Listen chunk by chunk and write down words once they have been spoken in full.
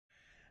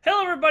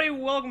everybody,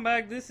 welcome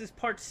back. This is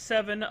part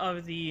 7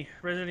 of the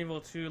Resident Evil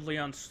 2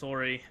 Leon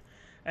story.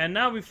 And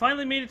now we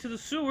finally made it to the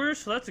sewers,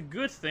 so that's a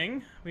good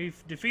thing.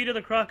 We've defeated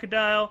the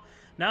crocodile.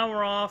 Now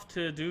we're off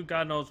to do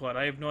God knows what.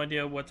 I have no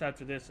idea what's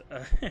after this.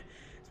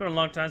 It's been a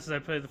long time since I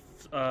played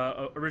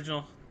the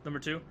original number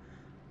 2.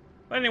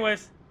 But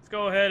anyways, let's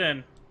go ahead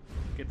and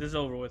get this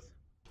over with.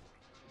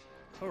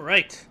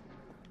 Alright.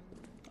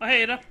 Oh,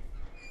 hey, Ada.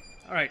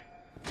 Alright.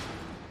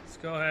 Let's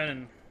go ahead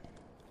and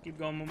keep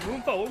going.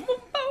 Move forward. Move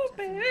forward,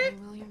 baby.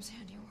 Williams'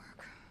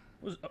 handiwork.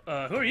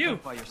 Who are you?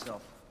 By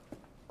yourself.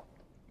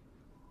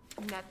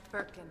 Nat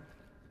Birkin.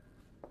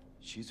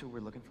 She's who we're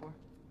looking for?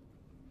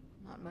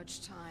 Not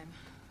much time.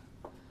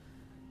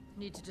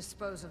 Need to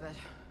dispose of it.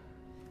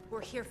 We're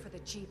here for the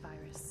G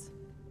virus.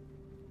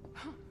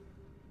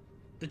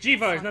 The G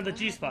virus, not the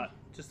G spot.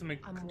 Just to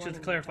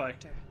clarify.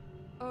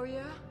 Oh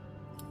yeah?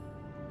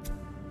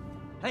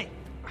 Hey!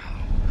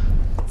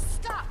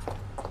 Stop!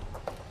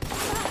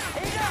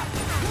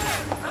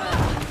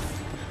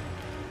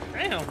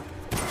 Damn.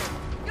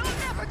 You'll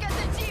never get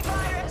the G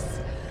virus!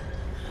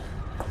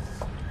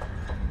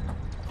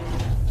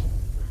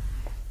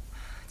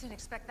 Didn't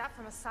expect that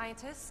from a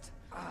scientist.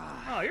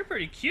 Oh, you're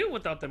pretty cute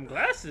without them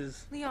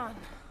glasses. Leon.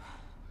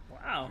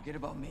 Wow. Forget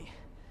about me.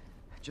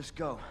 Just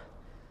go.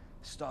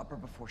 Stop her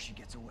before she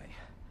gets away.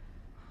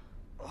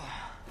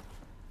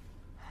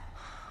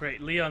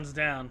 Great, Leon's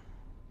down.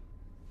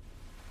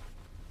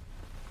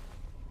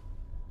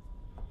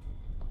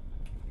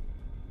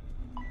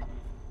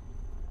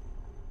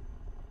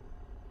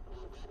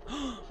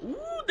 Ooh,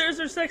 there's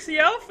her sexy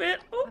outfit.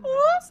 Ooh, I'm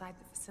ooh. outside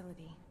the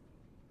facility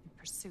in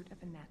pursuit of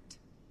Annette.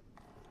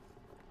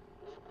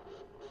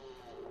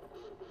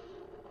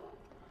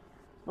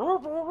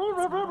 It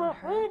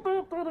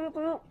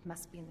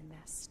must be in the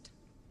nest.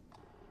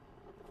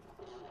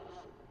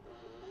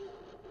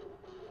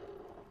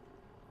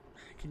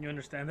 Can you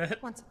understand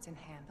that? Once it's in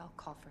hand, I'll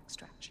call for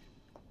extraction.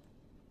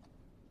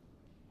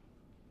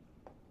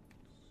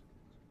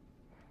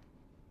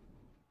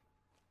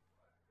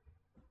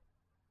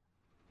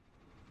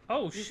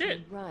 Oh You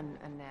shit. can run,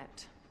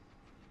 Annette,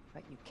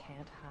 but you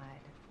can't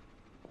hide.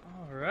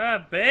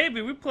 Alright,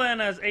 baby. We playing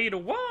as Ada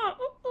Wong.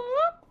 Ooh,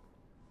 ooh.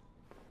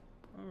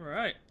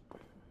 Alright.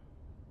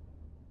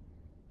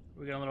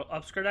 We got a little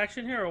upskirt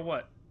action here or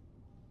what?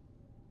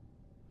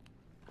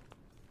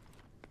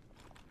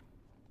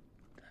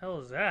 The hell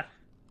is that?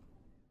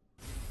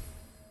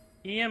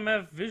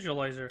 EMF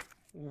visualizer.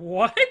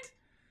 What?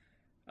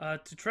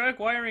 To track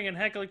wiring and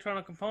hack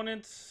electronic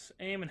components,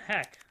 aim and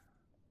hack.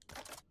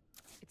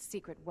 It's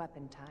secret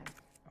weapon time.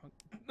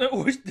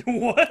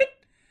 What?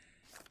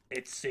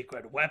 It's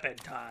secret weapon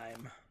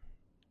time.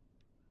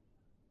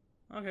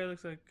 Okay,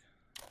 looks like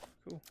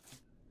cool.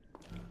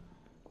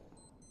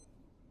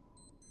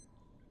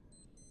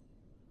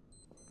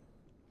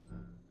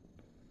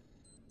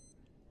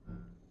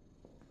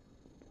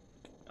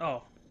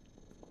 Oh.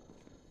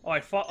 Oh, I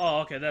fought.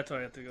 Oh, okay, that's what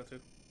I have to go through.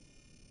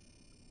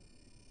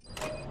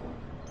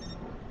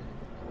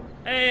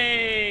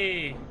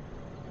 Hey!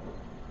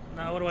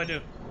 Now, what do I do?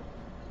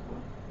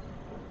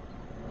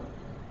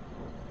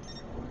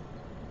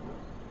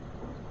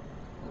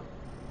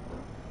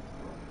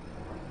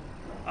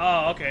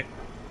 Oh, okay.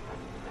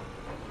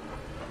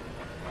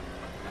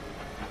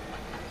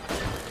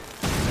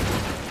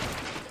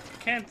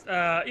 Can't,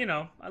 you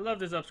know, I love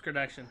this upskirt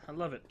action. I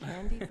love it.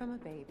 Candy from a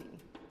baby.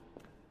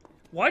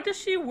 Why does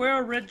she wear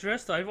a red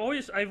dress though? I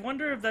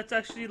wonder if that's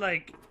actually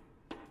like,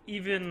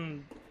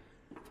 even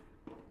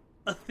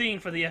a thing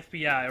for the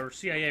FBI or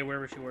CIA,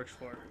 wherever she works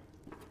for.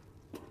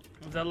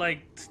 Is that like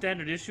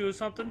standard issue or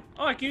something?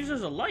 Oh, I can use it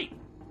as a light.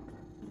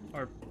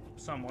 Or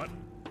somewhat.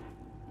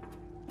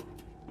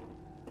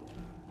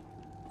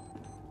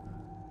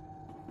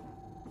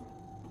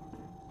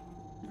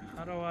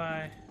 How do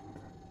I...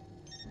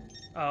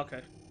 Oh,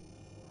 okay.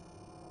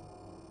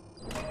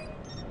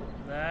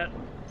 That.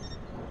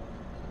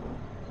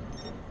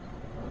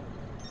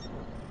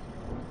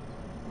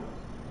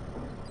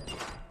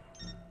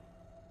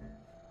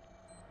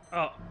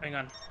 Oh, hang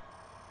on.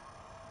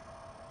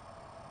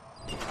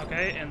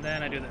 Okay, and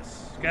then I do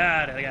this.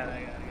 Got it, I got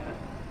it.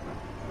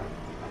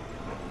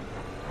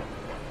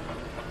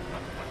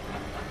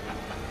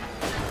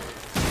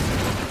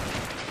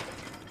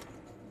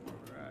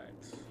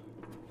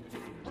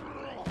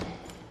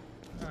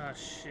 Ah,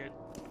 shit.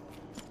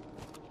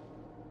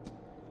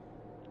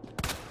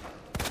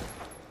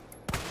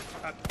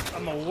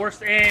 I'm the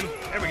worst aim.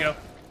 There we go.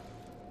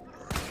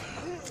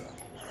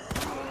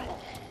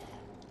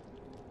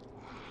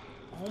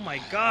 Oh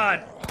my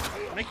god.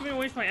 Making me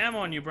waste my ammo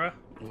on you, bro.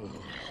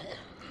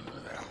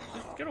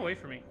 Just get away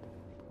from me.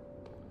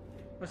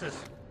 What's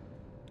this?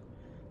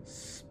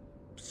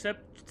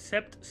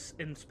 Sept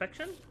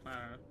inspection? I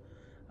don't know.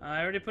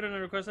 I already put in a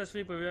request last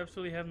week, but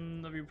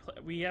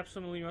we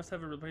absolutely must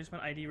have a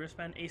replacement ID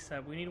wristband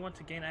ASAP. We need one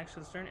to gain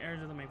access to certain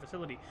areas of the main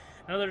facility.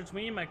 In other words,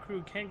 me and my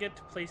crew can't get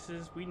to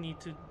places we need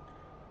to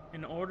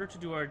in order to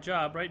do our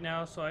job right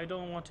now, so I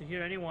don't want to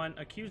hear anyone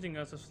accusing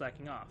us of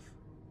slacking off.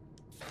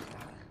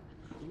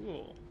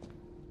 Cool.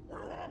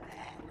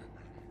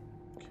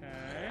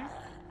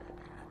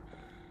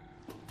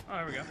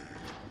 there we go.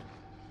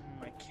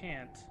 I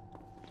can't.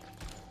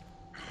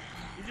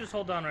 You just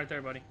hold on right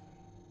there, buddy.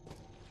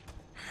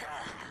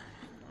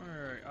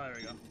 Alright, oh, there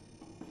we go.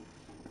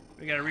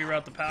 We gotta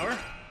reroute the power.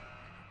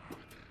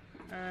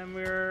 And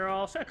we're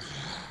all set.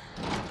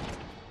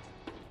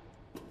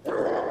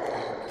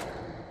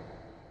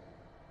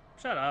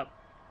 Shut up.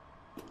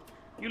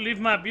 You leave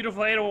my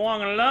beautiful Ada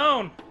Wong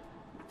alone!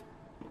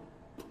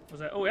 Was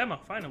that? Oh, Emma,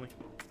 finally.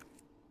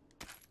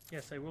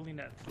 Yes, I will need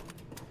that.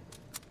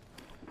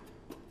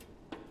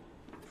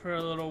 For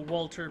a little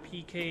Walter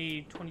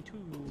PK-22.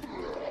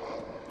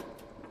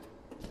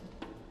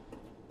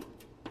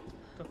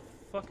 The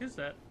fuck is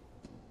that?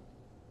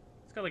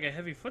 It's got like a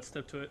heavy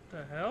footstep to it.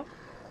 The hell?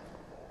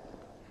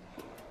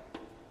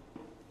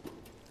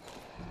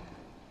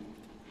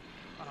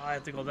 Oh, I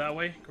have to go that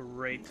way?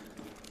 Great.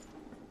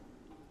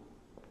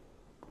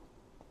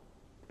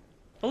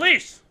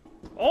 Police!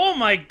 Oh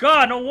my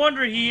god, no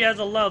wonder he has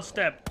a loud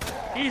step.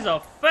 He's a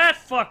fat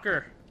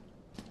fucker.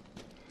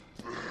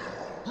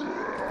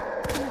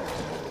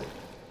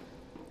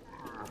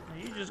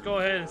 You just go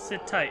ahead and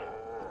sit tight.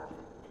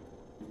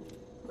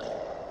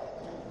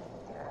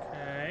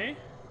 Okay.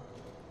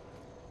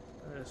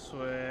 This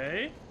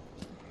way.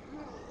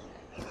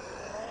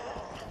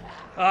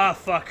 Ah,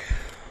 fuck.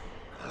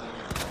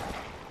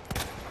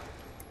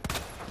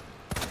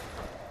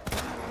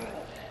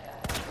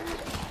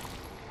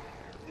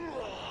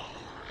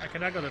 I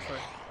cannot go this way.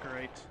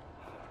 Great.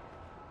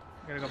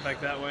 I gotta go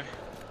back that way.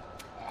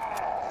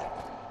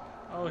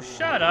 Oh,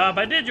 shut up.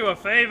 I did you a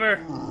favor.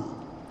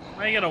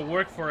 Now you gotta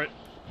work for it.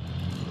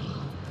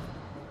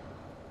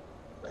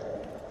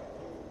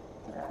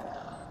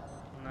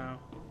 No.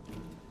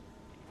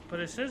 But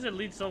it says it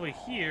leads over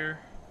here.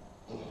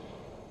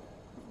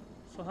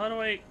 So how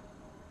do I...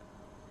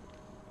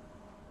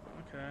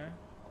 Okay.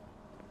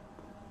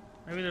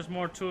 Maybe there's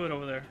more to it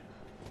over there.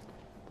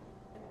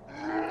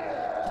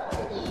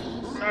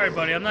 Sorry,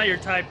 buddy. I'm not your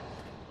type.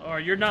 Or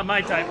you're not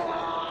my type.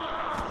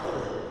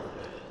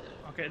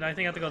 Okay, now I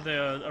think I have to go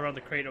around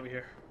the crate over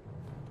here.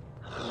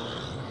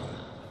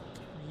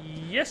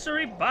 Yes,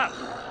 sirree, bop.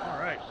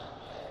 Alright.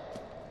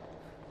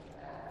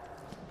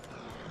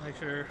 Make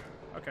sure.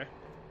 Okay.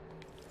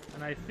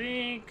 And I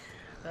think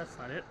that's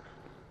not it.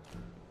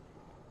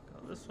 Go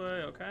this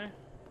way, okay.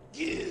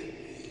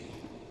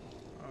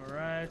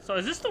 Alright. So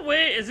is this the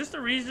way? Is this the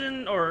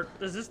reason? Or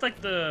is this like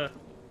the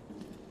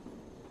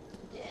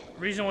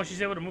reason why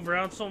she's able to move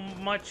around so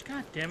much?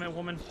 God damn it,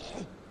 woman.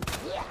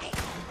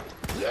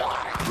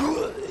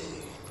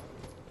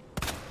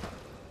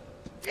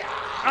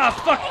 Ah,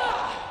 fuck!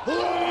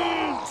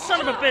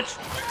 Son of a bitch!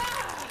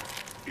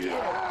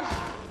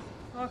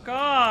 Fuck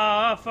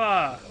off!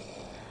 I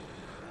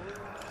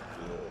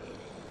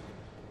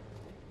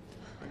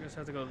guess I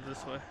have to go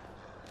this way.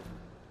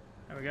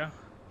 There we go.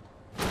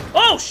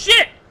 Oh,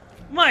 shit!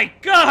 My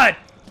God!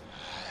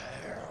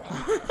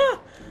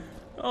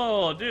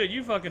 Oh, dude,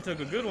 you fucking took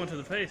a good one to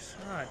the face.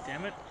 Ah,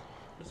 damn it.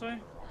 This way?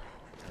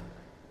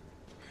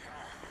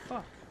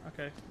 Fuck.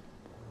 Okay.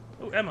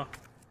 Oh, Emma.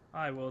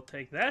 I will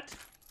take that.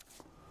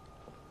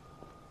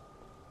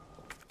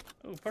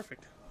 Oh,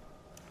 perfect.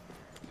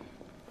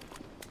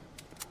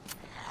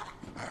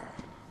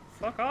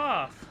 Fuck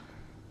off.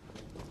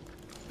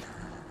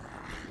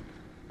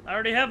 I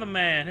already have a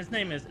man. His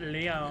name is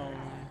Leon.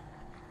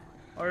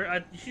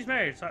 Or, she's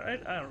married, so I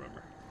don't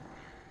remember.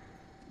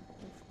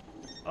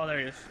 Oh, there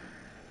he is.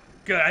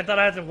 Good. I thought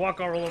I had to walk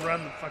all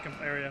around the fucking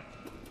area.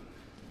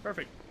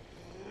 Perfect.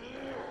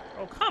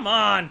 Oh, come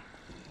on!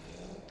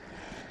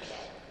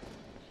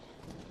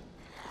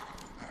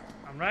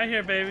 I'm right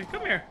here, baby.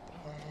 Come here.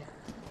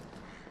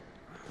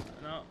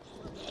 No.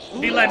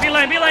 Beeline,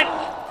 beeline, beeline!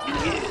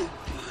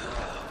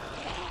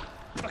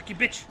 Fuck you,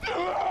 bitch.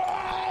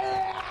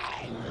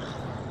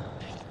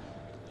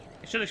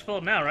 It should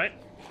explode now, right?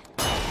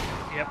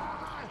 Yep.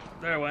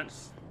 There it went.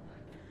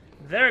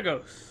 There it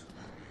goes.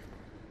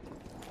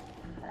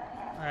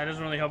 It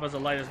doesn't really help as a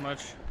light as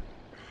much.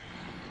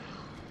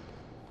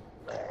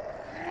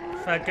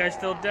 Fat guy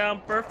still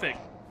down. Perfect.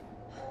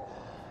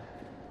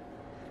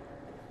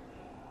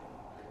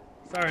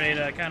 Sorry,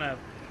 Ada. I kind of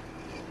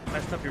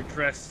messed up your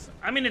dress.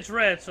 I mean, it's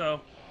red,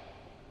 so...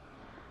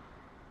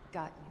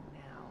 Got you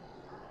now.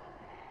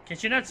 Can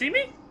she not see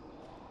me?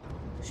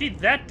 Is she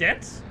that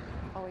dense?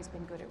 Always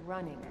been good at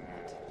running,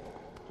 but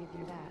give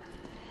you that.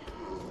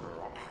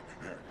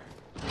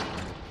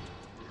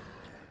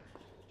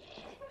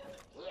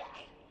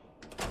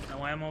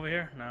 No ammo over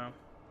here? No.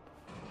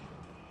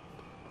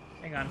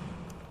 Hang on.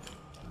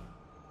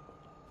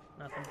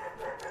 Nothing.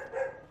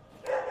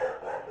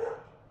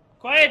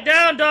 Quiet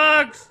down,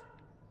 dogs!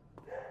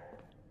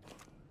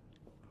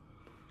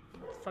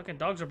 Fucking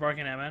dogs are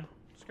barking at, man.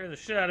 Scare the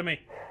shit out of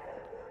me.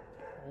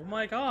 Oh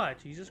my god,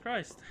 Jesus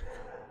Christ.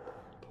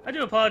 I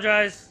do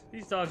apologize.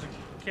 These dogs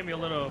can be a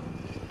little...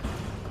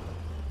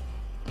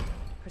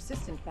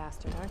 Persistent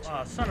bastard, aren't you?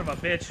 Oh, son of a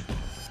bitch.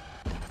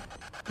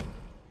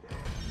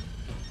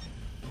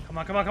 Come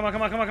on, come on, come on,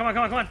 come on, come on, come on,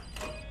 come on, come on.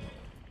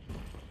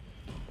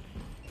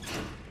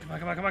 Come on,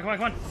 come on, come on, come on,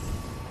 come on.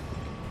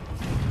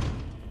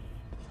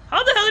 How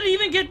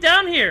fucking get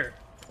down here?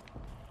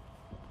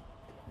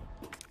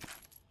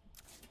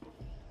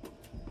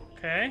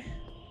 Okay.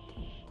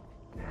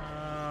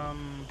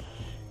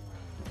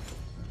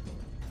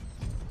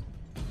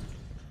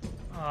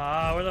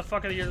 Where the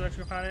fuck are the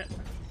electrical planet?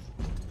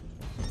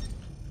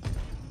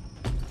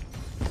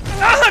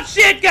 Ah,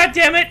 shit! God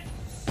damn it!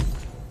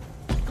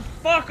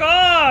 Fuck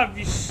off,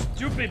 you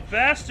stupid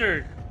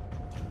bastard!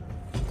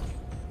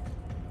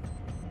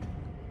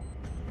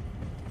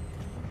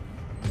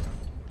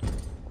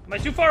 Am I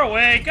too far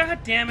away? God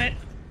damn it!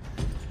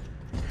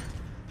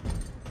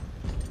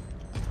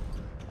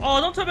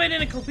 Oh, don't tell me I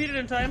didn't complete it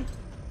in time.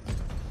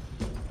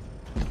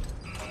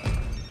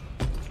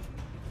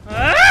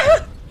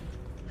 Ah!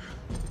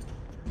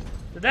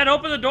 Did that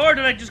open the door or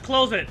did I just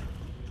close it?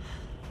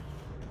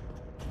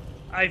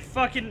 I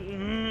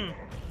fucking...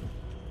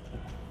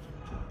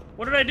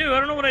 What did I do? I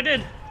don't know what I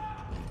did.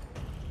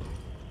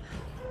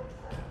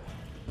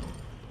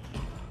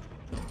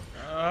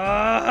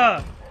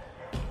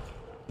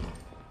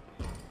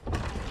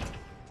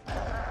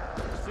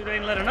 This dude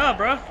ain't letting up,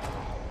 bro.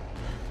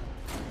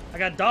 I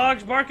got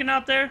dogs barking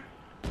out there.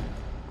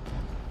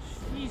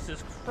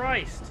 Jesus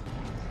Christ.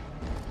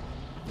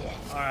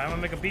 Alright, I'm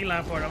gonna make a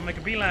beeline for it. I'm gonna make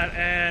a beeline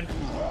and...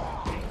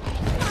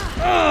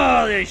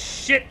 Oh, this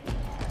shit!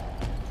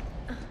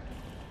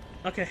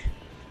 Okay.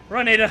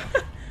 Run, Ada.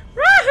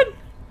 Run!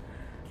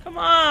 Come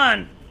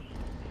on!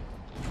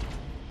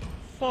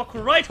 Fuck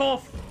right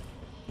off!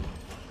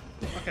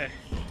 Okay.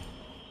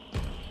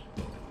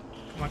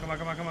 Come on, come on,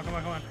 come on, come on, come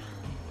on, come on.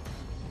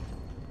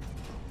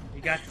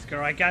 You got this,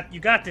 girl. You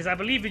got this. I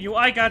believe in you.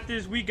 I got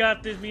this. We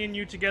got this. Me and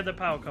you together,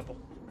 power couple.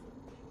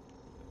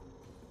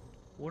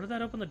 What did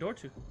that open the door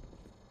to?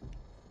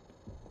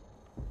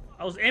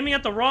 I was aiming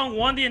at the wrong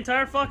one the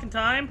entire fucking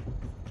time?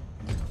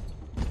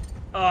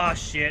 Oh,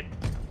 shit.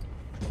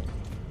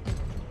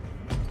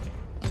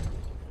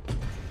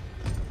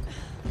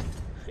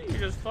 You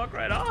just fuck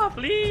right off,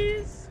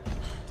 please.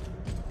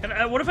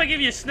 What if I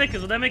give you a Snickers?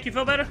 Will that make you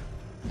feel better?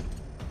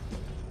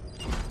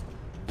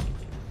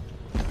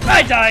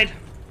 I died!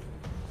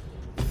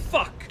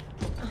 Fuck.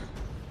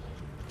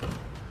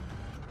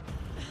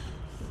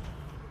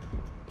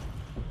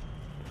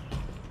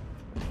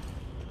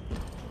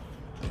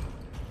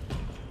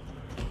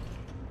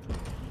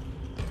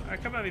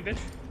 Alright, come at me, bitch.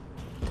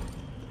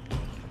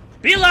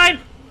 Beeline!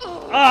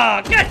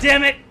 Ah, god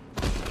damn it!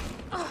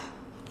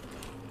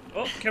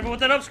 Oh, careful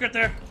with that upskirt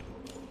there.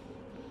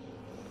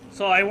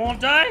 So I won't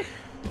die?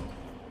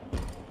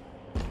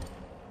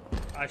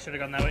 I should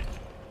have gone that way.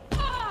 No,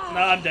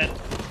 I'm dead.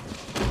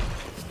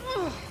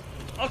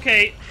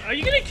 Okay, are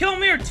you gonna kill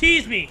me or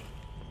tease me?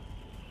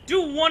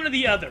 Do one or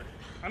the other.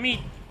 I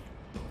mean,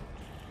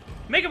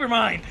 make up your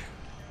mind.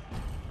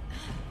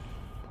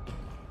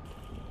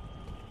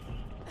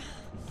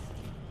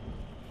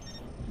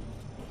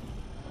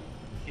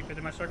 Keep it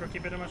in my circle,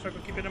 keep it in my circle,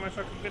 keep it in my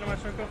circle, keep it in my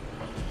circle.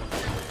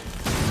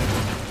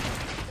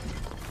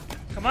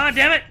 Come on,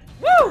 damn it!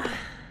 Woo!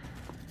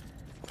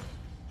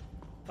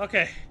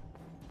 Okay.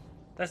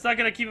 That's not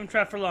gonna keep him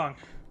trapped for long.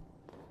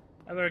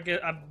 I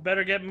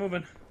better get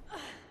moving.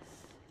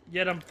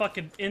 Yet I'm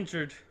fucking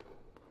injured.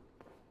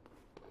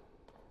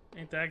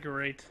 Ain't that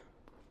great.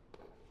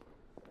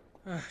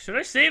 Should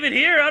I save it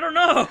here? I don't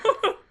know.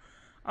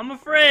 I'm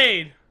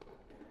afraid.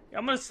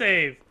 I'm gonna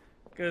save.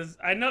 Because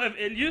I know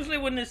usually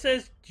when it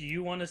says, do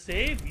you want to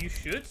save? You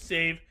should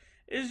save.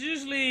 It's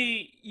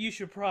usually, you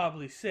should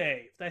probably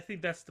save. I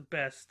think that's the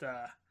best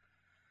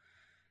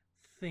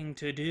thing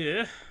to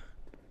do.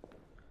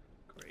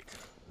 Great.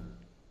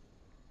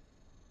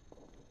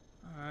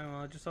 Alright,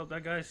 well, I just hope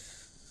that guy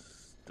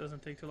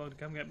doesn't take too long to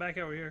come get back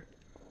over here.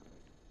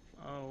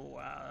 Oh,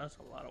 wow, that's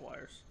a lot of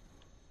wires.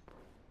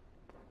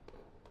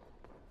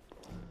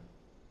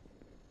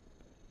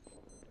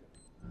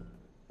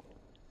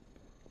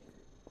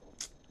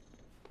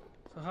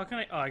 So how can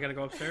I... Oh, I gotta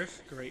go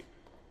upstairs? Great.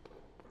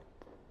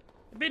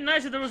 It'd be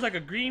nice if there was like a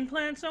green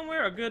plant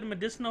somewhere, a good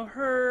medicinal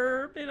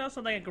herb, you know,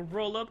 something I could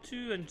roll up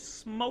to and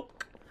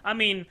smoke. I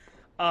mean,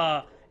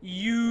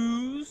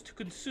 use to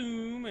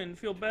consume and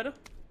feel better.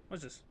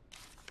 What's this?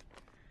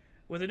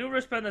 With a new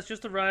wristband that's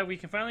just arrived, we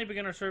can finally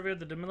begin our survey of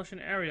the demolition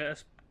area.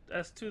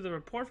 As to the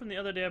report from the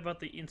other day about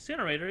the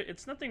incinerator,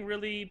 it's nothing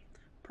really,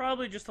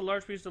 probably just a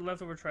large piece of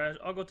leftover trash.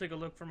 I'll go take a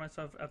look for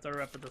myself after I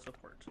wrap up this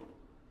report.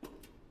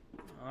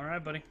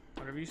 Alright, buddy.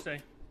 Whatever you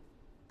say.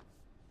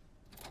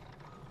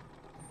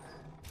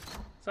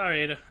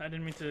 Sorry, Ada. I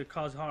didn't mean to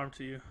cause harm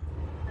to you.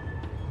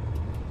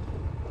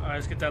 Alright,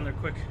 let's get down there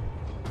quick.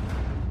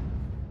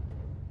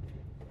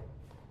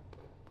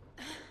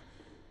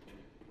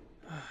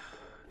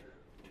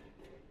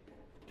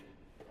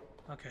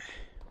 Okay.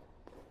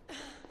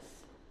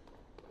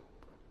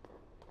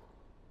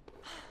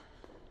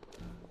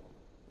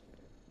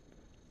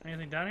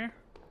 Anything down here?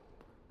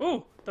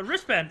 Ooh, the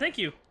wristband. Thank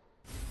you.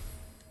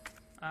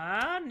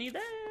 I need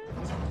that.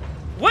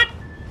 What?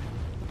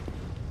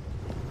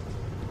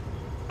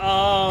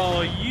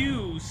 Oh,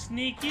 you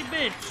sneaky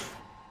bitch.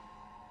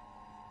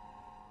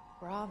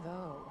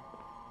 Bravo.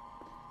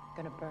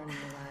 Gonna burn me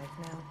alive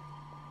now.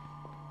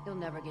 You'll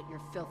never get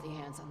your filthy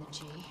hands on the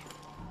G.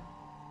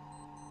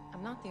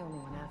 I'm not the only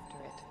one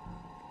after it.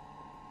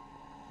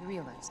 You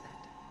realize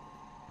that?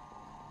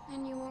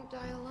 And you won't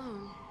die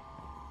alone.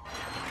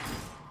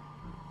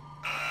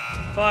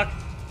 Fuck.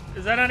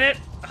 Is that not it?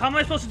 How am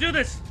I supposed to do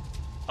this?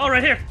 Oh,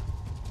 right here.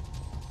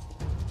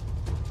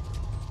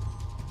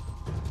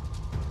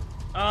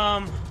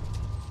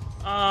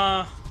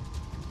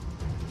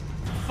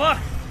 Fuck.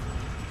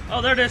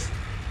 Oh, there it is.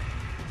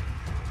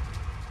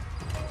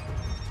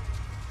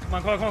 Come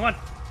on, come on, come on, come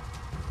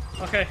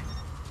on. Okay.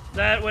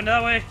 That went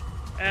that way.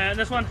 And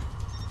this one.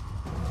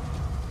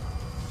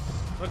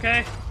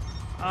 Okay.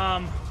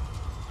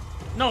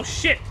 No,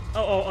 shit.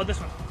 Oh, this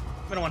one.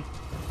 Middle one.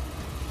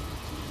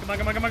 Come on,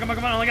 come on, come on, come on,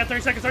 come on. I only got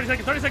 30 seconds, 30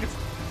 seconds, 30 seconds.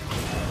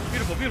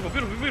 Beautiful, beautiful,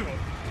 beautiful, beautiful.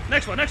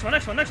 Next one, next one,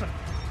 next one, next one.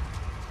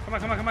 Come on,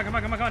 come on, come on, come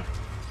on, come on, come on.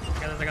 I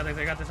got this, I got this,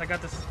 I got this, I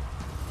got this.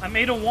 I'm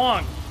Ada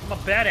Wong. I'm a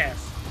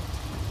badass.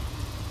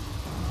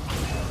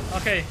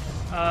 Okay,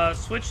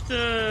 switch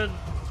to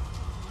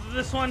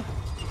this one,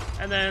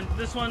 and then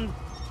this one.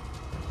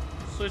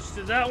 Switch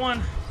to that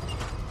one,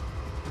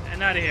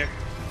 and out of here.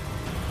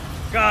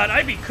 God,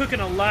 I'd be cooking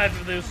alive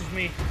if this was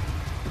me.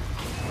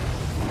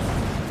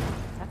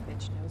 That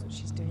bitch knows what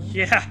she's doing.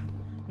 Yeah,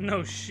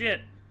 no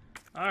shit.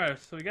 Alright,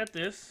 so we got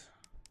this.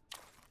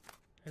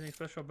 Anything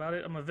special about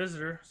it? I'm a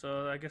visitor,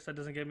 so I guess that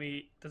doesn't give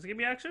me... Does it give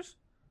me access?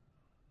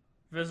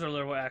 Visitor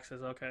level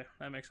access, okay.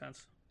 That makes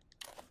sense.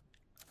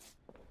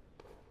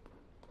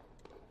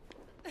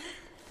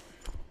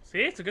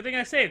 See, it's a good thing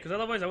I saved, because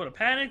otherwise I would have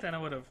panicked and I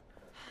would have...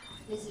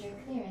 Visitor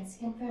clearance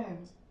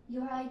confirmed.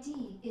 Your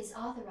ID is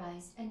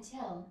authorized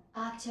until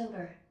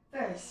October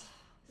 1st.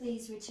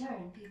 Please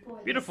return before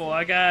this Beautiful, date.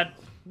 I got...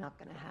 Not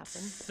gonna happen.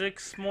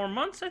 6 more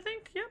months, I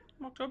think? Yep,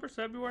 October,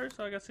 February,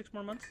 so I got 6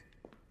 more months.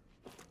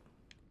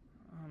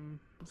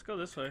 Let's go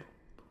this way.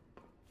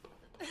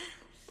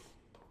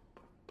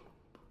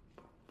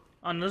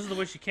 Oh, no, this is the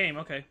way she came,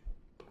 okay.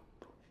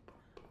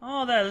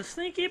 Oh, that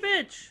sneaky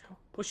bitch!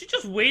 Was she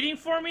just waiting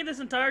for me this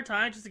entire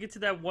time just to get to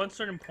that one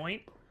certain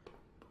point?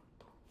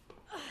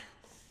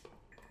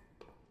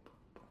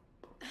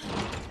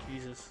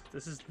 Jesus,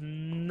 this is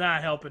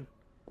not helping.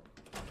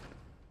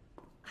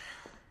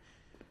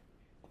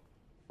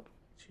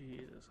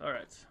 Jesus,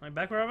 alright. Am I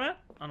back where I'm at?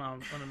 Oh no,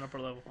 I'm on an upper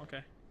level,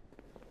 okay.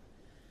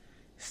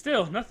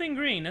 Still, nothing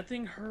green,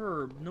 nothing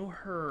herb, no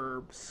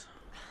herbs.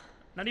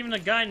 Not even a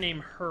guy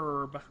named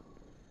Herb.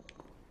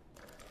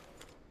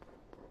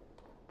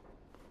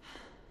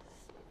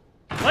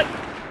 What?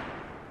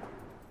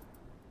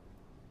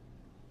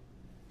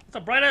 It's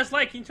a bright ass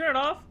light, can you turn it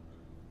off?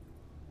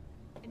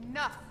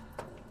 Enough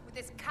with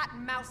this cat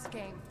and mouse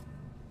game.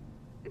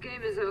 The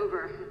game is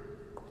over.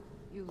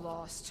 You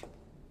lost.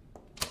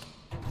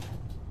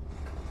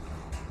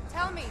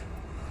 Tell me,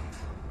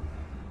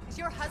 is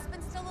your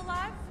husband still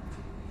alive?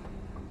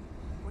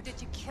 Or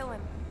did you kill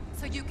him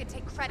so you could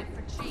take credit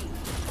for G?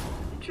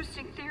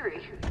 Interesting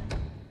theory.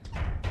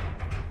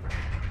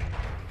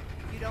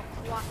 You don't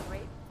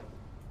cooperate,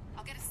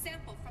 I'll get a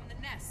sample from the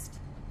nest.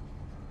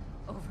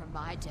 Over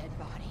my dead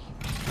body.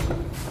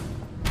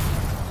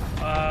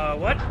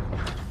 What?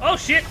 Oh,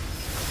 shit!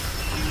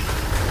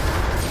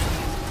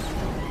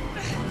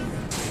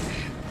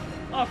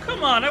 Oh,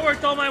 come on, I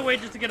worked all my way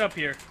just to get up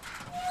here.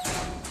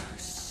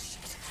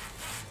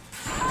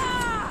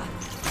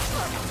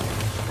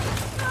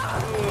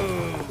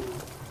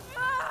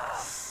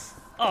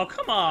 Oh,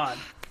 come on.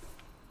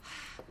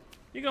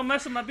 You gonna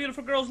mess with my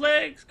beautiful girl's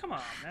legs? Come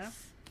on, man.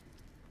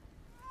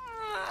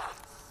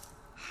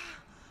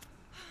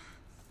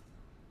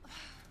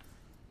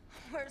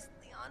 Where's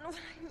Leon when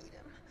I need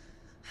him?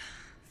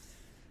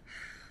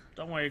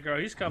 Don't worry, girl,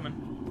 he's coming.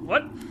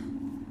 What?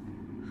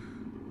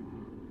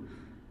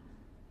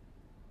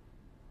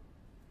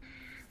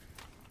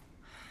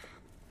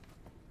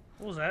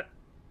 What was that?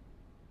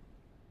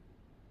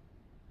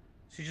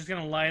 She's just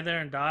gonna lie there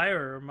and die,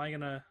 or am I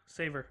gonna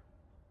save her?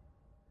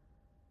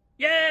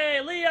 Yay,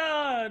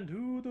 Leon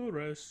to the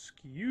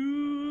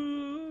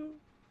rescue!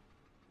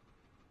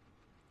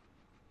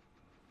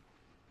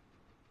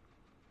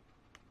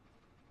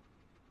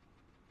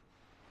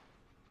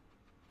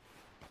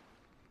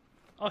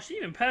 Oh, she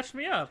even patched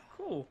me up.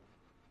 Cool.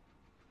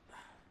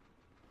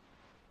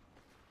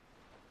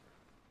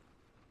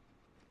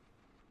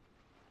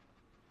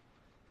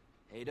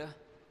 Ada?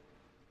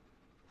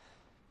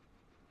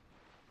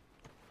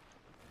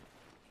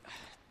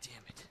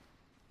 Damn it.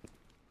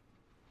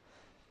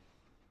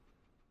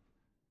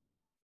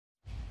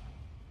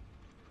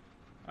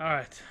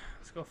 Alright,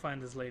 let's go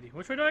find this lady.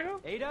 Which way do I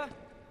go? Ada?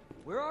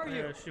 Where are you?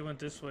 Yeah, she went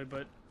this way,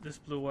 but this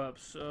blew up,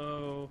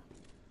 so...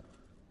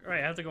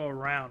 Alright, I have to go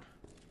around.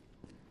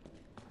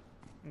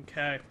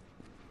 Okay.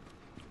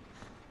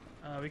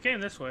 We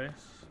came this way,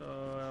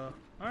 so...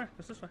 Alright,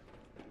 let's this way.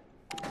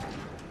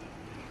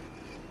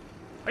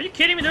 Are you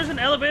kidding me? There's an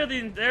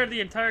elevator there the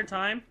entire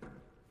time?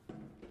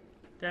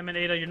 Damn it,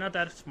 Ada, you're not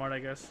that smart, I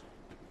guess.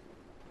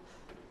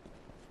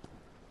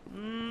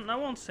 I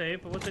won't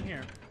save, but what's in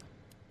here?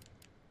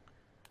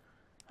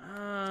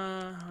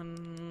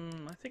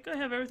 I think think I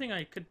have everything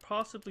I could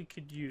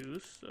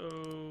use,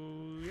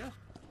 so yeah.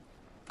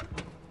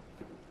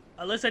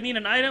 Unless I need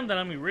an item, then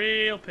I'm gonna be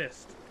real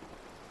pissed.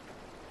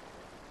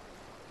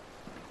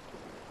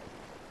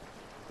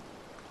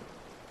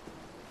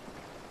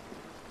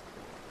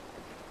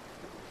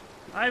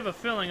 I have a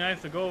feeling I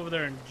have to go over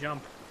there and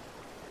jump.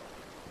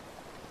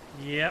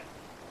 Yep.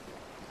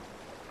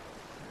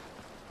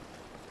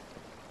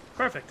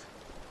 Perfect.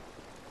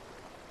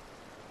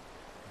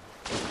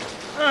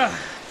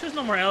 There's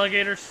no more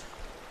alligators.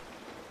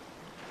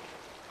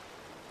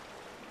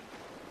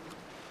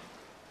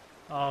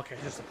 Oh, okay,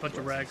 just a bunch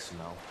of rags.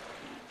 Smell.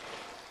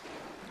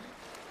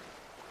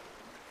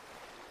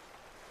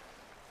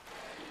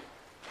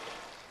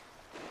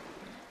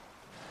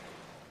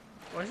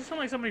 Why does it sound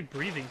like somebody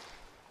breathing?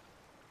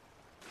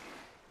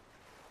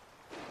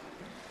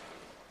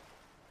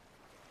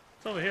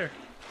 It's over here.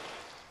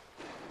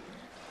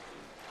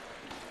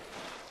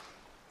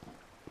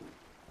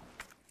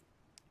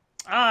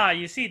 Ah,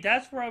 you see,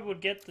 that's where I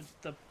would get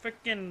the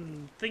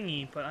frickin'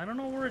 thingy, but I don't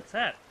know where it's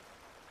at.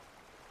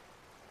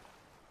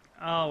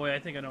 Oh, wait, I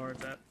think I know where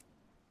it's at.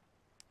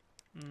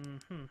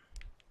 Mm-hmm.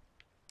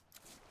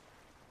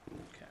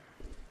 Okay.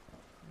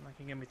 That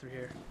can get me through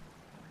here.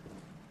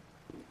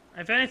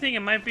 If anything, it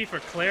might be for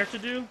Claire to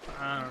do.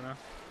 I don't know.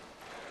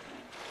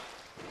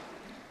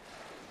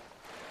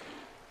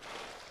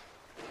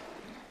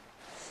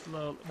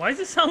 Slow. Why does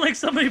it sound like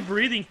somebody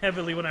breathing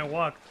heavily when I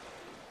walk?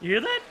 You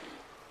hear that?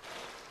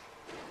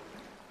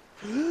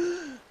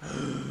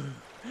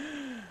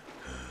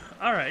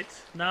 Alright,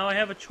 now I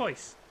have a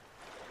choice.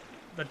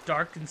 The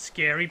dark and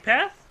scary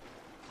path?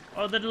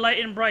 Or the light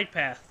and bright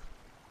path?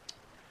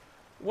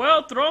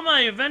 Well, through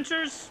my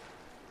adventures,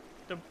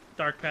 the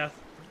dark path.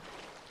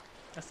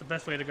 That's the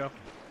best way to go.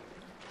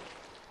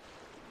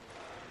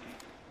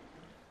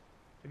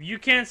 If you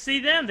can't see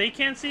them, they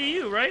can't see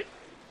you, right?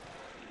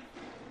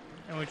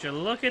 And would you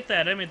look at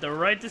that, I made the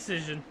right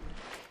decision.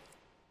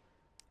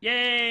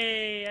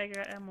 Yay! I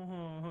got ammo.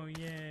 Oh,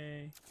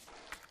 yay.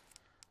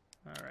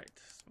 Alright,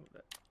 let's move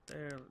that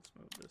there. Let's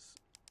move this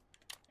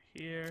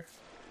here.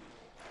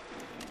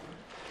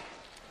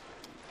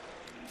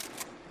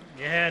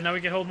 Yeah, now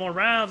we can hold more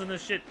rounds in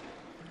this shit.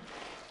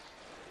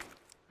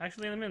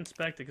 Actually, let me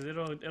inspect it, because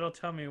it'll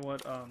tell me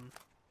what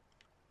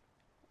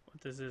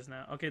this is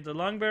now. Okay, the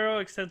long barrel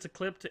extends the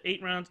clip to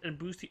 8 rounds and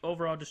boosts the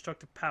overall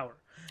destructive power.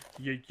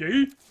 Yay,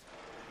 yay!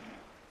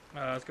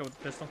 Let's go with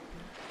the pistol.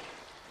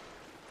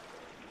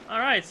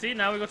 Alright, see,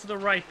 now we go to the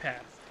right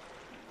path.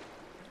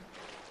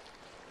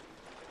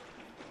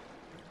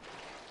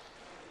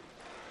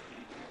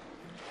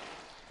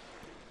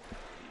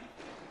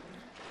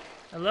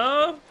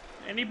 Hello?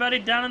 Anybody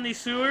down in these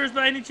sewers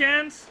by any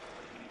chance?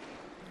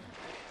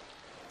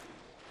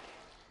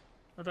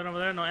 Nothing over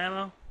there, no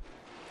ammo?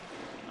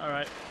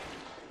 Alright.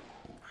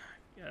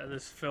 Yeah,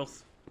 this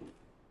filth.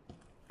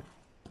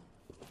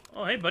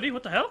 Oh, hey buddy,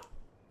 what the hell?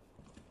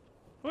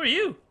 Who are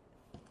you?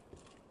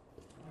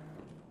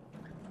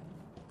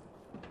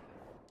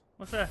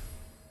 What's that?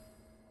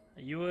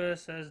 A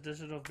USS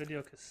digital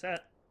video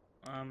cassette.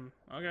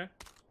 Okay.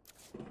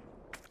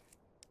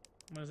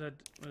 What is that?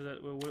 What is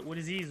that? What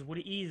is these? What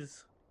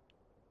is?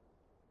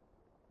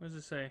 What does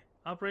it say?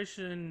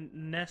 Operation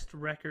Nest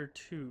Wrecker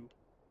 2.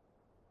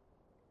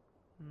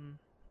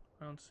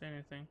 I don't see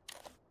anything.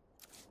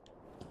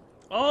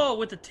 Oh,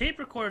 with the tape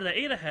recorder that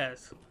Ada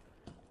has.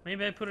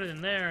 Maybe I put it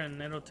in there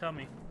and it'll tell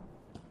me.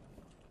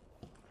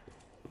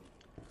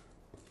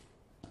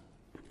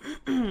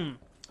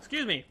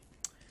 Excuse me.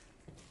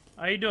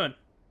 How you doing?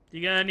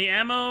 You got any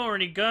ammo or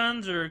any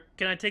guns, or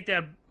can I take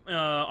that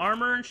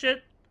armor and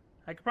shit?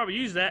 I could probably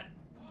use that.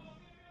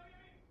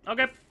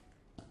 Okay.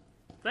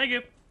 Thank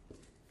you.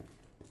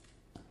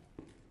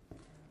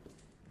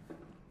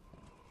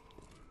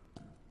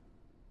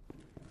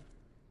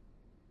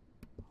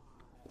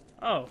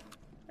 Oh.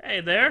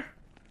 Hey there.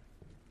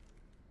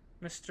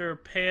 Mr.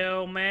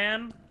 Pale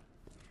Man.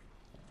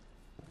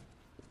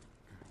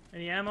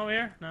 Any ammo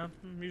here? No,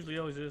 usually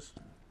always is.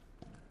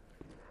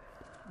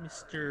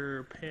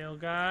 Mr. Pale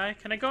Guy.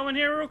 Can I go in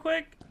here real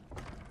quick?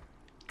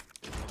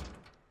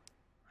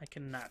 I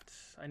cannot.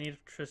 I need a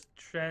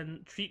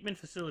treatment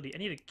facility. I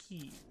need a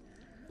key.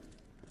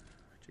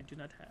 Which I do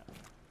not have.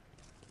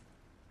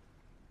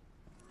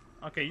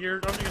 Okay,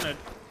 I'm just gonna...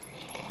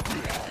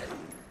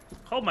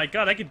 Oh my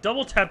god, I can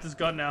double tap this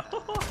gun now.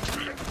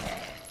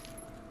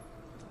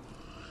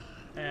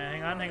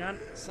 Hang on.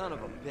 Son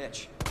of a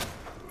bitch.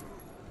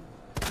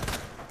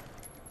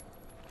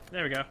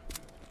 There we go.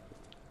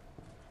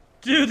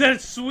 Dude,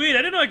 that's sweet. I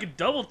didn't know I could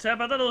double tap.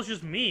 I thought it was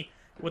just me.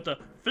 With the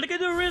flick of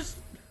the wrist.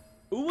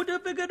 Ooh, with the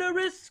flick of the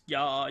wrist.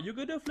 Yeah, you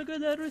gonna flick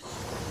of that wrist.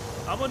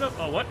 I'm gonna...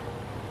 Oh, what?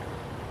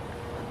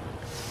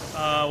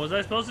 Was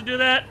I supposed to do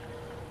that?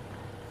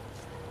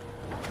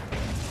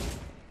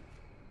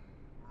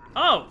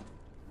 Oh!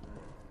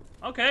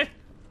 Okay.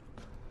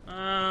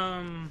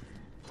 I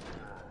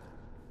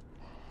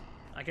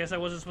guess I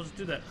wasn't supposed to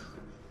do that.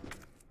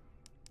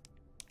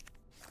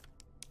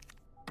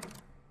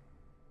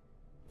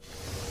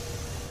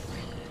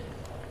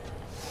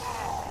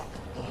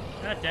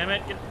 God damn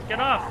it! Get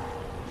off!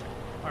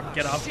 Or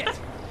get off. Shit.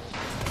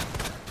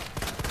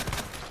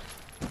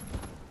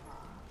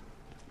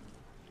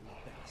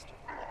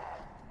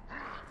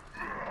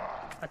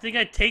 I think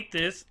I take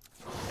this,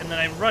 and then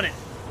I run it.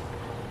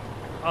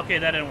 Okay,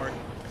 that didn't work.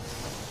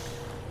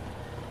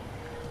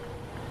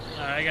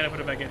 Alright, I gotta put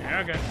it back in here.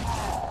 Okay.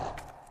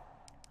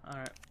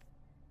 Alright.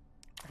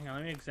 Hang on,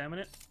 let me examine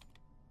it.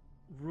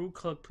 Root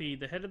plug P.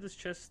 The head of this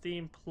chest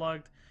steam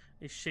plugged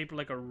is shaped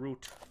like a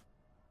root.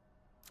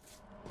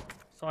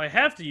 So I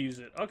have to use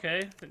it.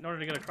 Okay, in order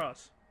to get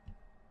across.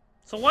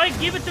 So why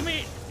give it to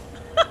me?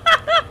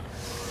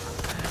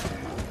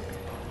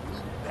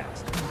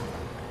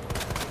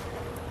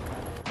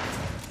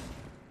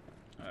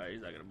 Alright,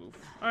 he's not gonna move.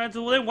 Alright,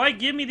 so then why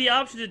give me the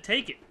option to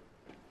take it?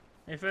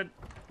 If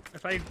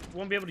I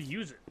won't be able to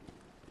use it.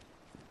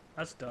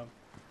 That's dumb.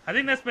 I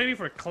think that's maybe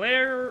for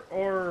Claire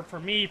or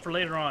for me for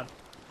later on.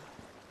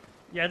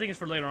 Yeah, I think it's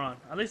for later on.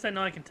 At least I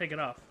know I can take it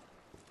off.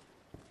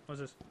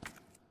 What's this?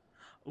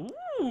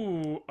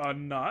 Ooh, a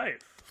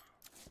knife.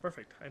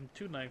 Perfect. I have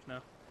 2 knives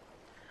now.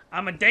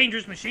 I'm a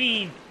dangerous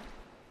machine.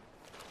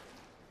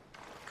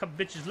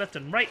 Couple bitches left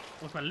and right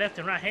with my left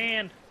and right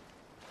hand.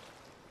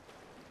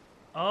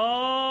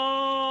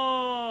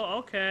 Oh,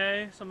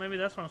 okay. So maybe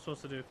that's what I'm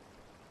supposed to do.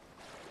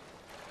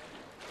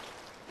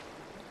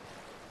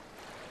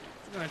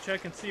 I'm gonna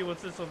check and see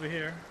what's this over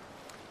here.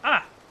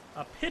 Ah,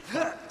 a pit.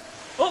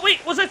 Oh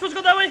wait, was I supposed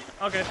to go that way?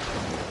 Okay.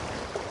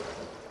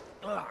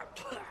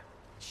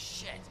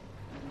 Shit.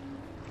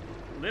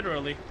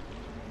 Literally.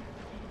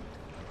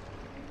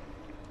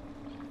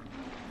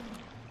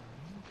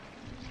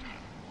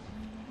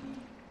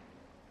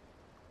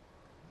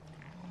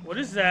 What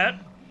is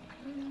that?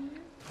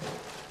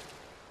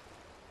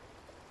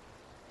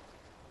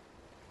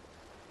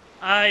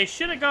 I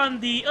should have gone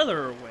the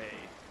other way.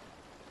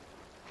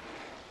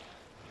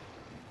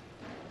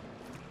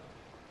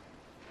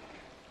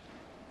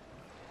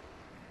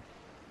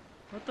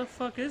 What the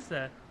fuck is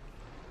that?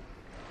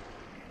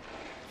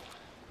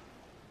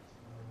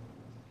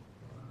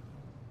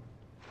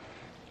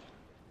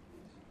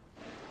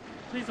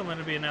 Please don't let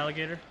it be an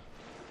alligator.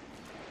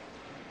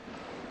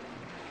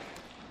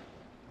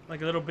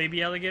 Like a little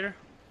baby alligator?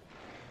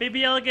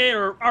 Baby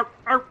alligator,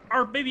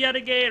 ar, baby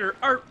alligator,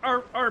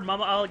 ar,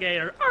 mama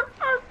alligator,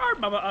 ar,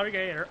 mama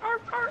alligator,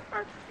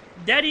 ar,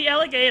 daddy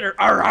alligator,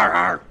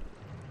 ar.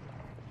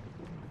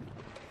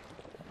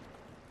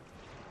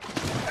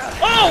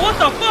 Oh, what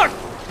the fuck?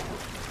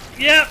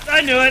 Yep,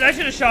 I knew it. I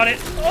should have shot it.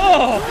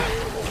 Oh!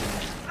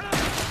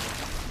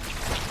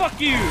 Fuck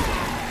you!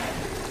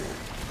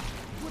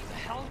 What the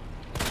hell?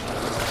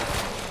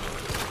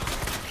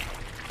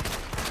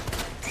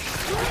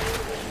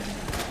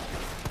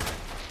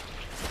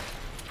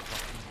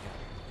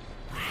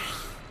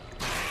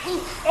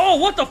 Oh,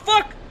 what the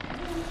fuck?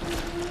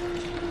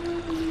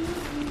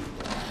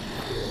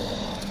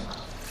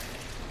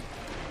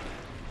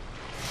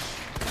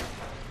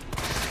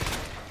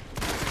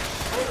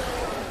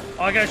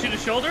 Oh, I gotta shoot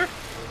his shoulder?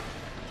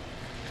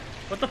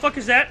 What the fuck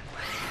is that?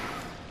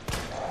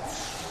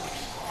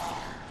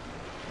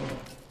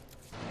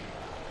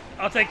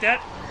 I'll take that.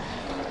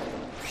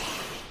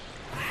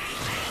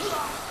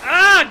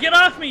 Ah! Get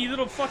off me, you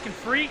little fucking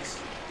freaks!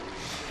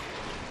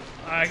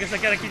 I guess I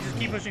gotta just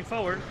keep pushing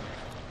forward.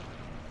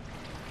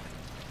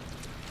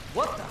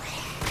 What the?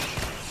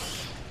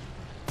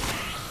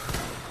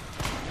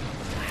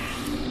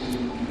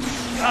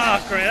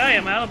 Ah, great. I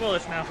am out of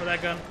bullets now for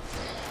that gun.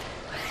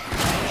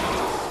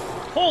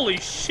 Holy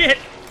shit!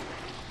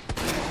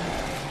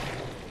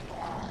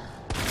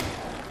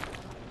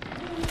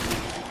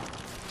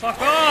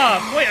 Fuck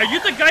off! Wait, are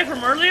you the guy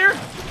from earlier?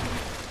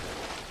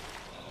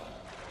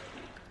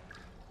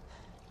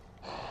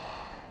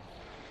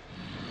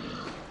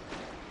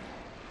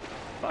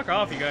 Fuck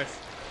off, you guys.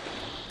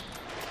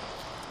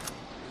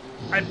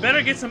 I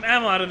better get some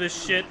ammo out of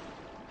this shit.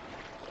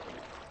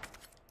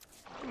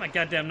 Get my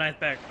goddamn knife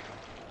back.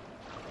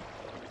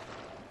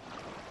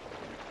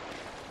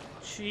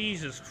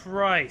 Jesus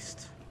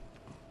Christ.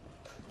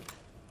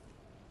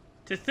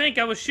 To think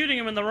I was shooting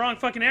him in the wrong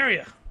fucking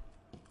area.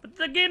 But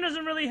the game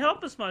doesn't really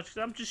help us much, 'cause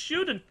I'm just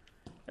shooting.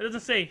 It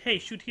doesn't say, hey,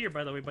 shoot here,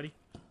 by the way, buddy.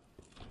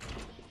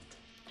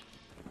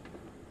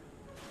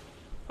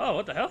 Oh,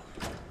 what the hell?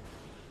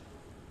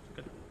 It's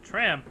like a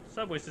tram,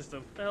 subway system.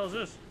 What the hell is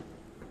this?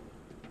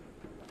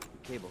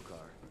 Cable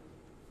car.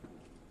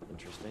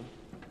 Interesting.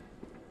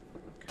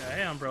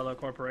 Okay, Umbrella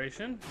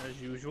Corporation,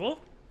 as usual.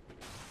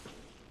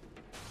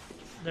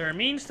 There are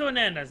means to an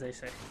end, as they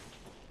say.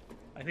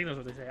 I think that's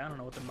what they say. I don't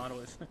know what the motto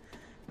is.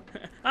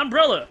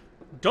 Umbrella,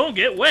 don't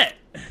get wet.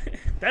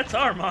 That's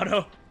our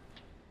motto.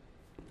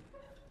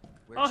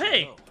 Where'd Oh, she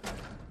hey. go?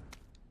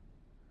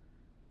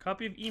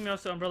 Copy of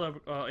emails to Umbrella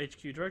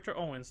HQ. Director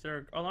Owens. There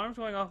are alarms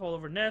going off all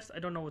over Nest. I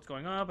don't know what's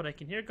going on, but I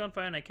can hear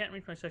gunfire and I can't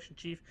reach my section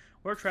chief.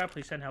 We're trapped.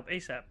 Please send help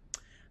ASAP.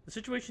 The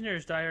situation here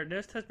is dire.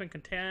 Nest has been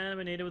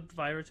contaminated with the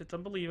virus. It's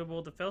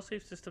unbelievable. The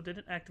failsafe system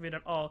didn't activate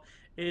at all.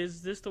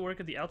 Is this the work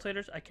of the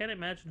outsiders? I can't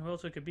imagine who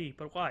else it could be.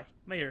 But why?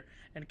 Mayor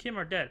and Kim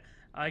are dead.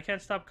 I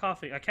can't stop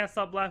coughing. I can't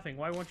stop laughing.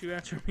 Why won't you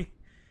answer me?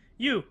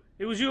 You!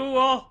 It was you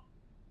all!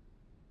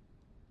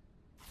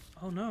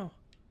 Oh no.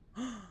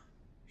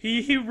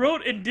 He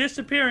wrote in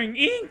disappearing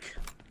ink!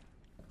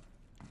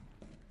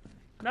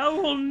 Now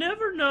we'll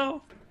never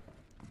know.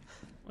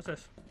 What's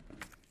this?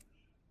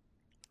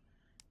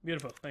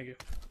 Beautiful, thank you.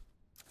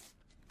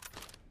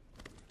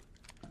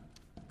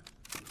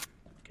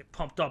 Get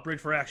pumped up, ready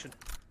for action.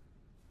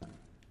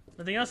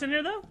 Nothing else in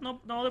here though? No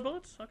other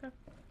bullets? Okay.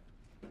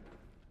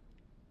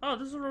 Oh,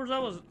 this is where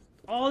Roselle was.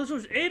 Oh, this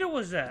was Ada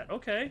was at.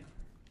 Okay.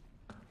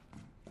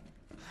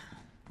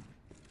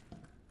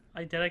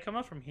 Did I come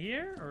up from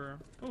here or?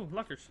 Oh,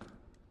 lockers.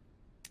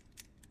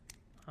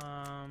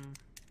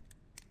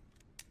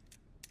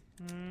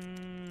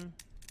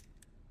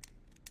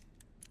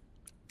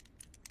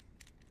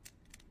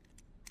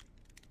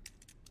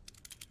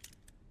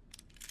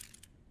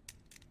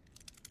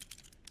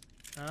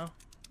 No.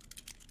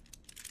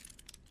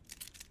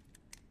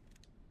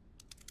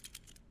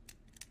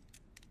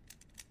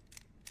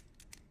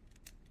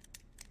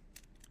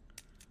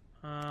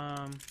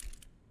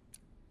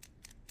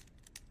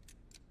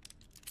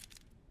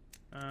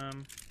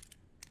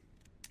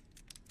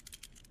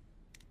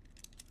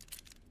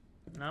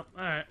 Nope.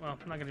 Alright, well,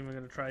 I'm not even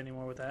gonna try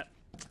anymore with that.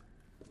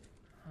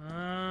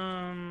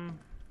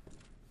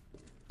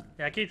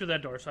 Yeah, I came through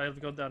that door, so I have to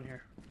go down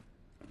here.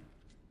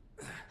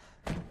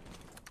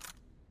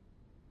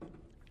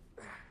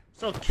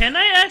 So, can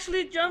I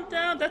actually jump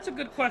down? That's a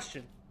good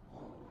question.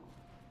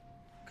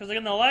 Because, like,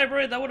 in the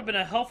library, that would have been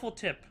a helpful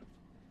tip.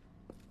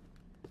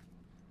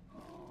 I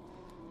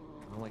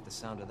don't like the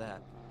sound of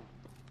that.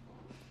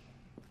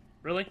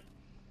 Really?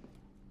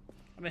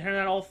 I've been hearing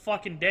that all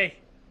fucking day.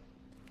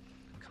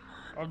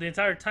 Or the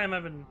entire time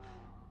I've been...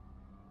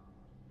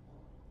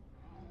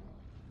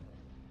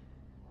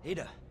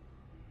 Ada.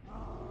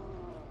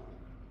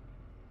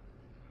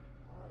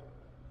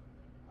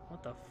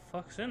 What the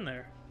fuck's in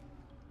there?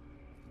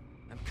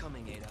 I'm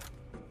coming, Ada.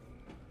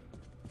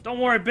 Don't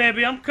worry,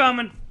 baby, I'm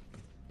coming.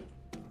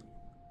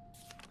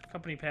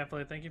 Company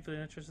pamphlet. Thank you for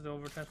the interest of the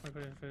overtime.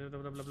 Blah,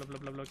 blah, blah, blah,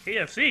 blah, blah.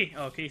 KFC.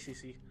 Oh,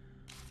 KCC.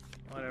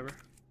 Whatever.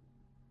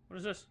 What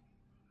is this?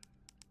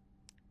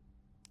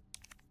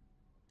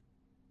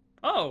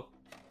 Oh.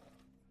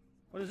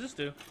 What does this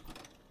do?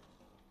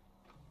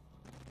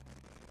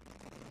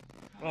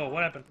 Oh,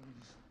 what happened?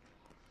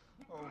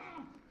 Oh,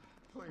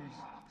 please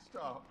stop.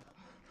 Stop.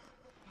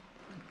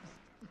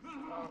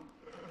 No.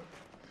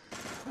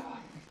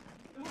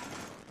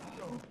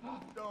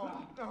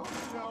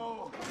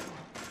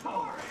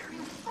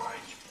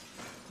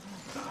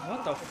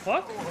 What the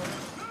fuck?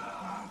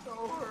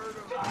 Don't hurt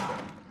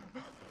him.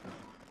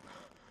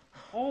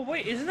 Oh,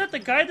 wait, isn't that the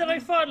guy that I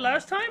fought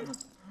last time?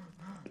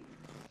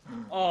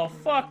 Oh,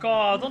 fuck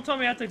off. Don't tell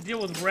me I have to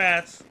deal with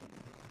rats.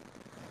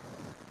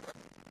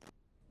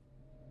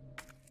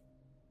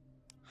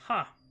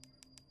 Huh.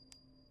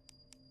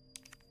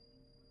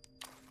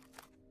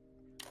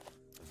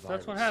 So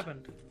that's what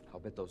happened. I'll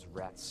bet those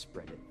rats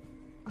spread it.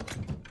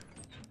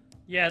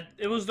 Yeah,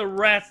 it was the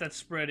rats that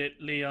spread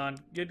it, Leon.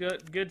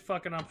 Good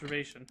fucking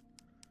observation.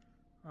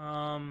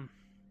 My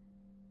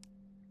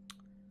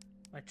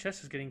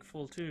chest is getting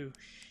full too.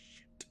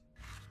 Shit.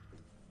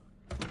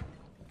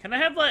 Can I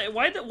have like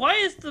why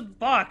is the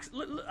box?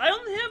 I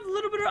only have a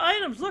little bit of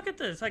items. Look at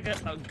this. I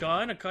got a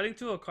gun, a cutting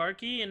tool, a car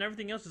key, and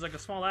everything else is like a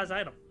small ass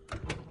item.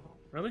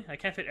 Really? I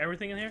can't fit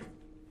everything in here?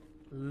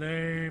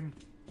 Lame.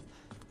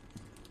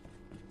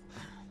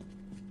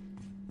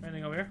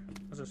 Anything over here?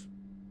 What's this?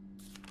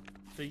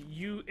 The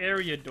U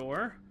area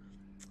door.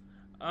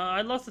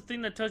 I lost the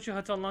thing that tells you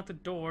how to unlock the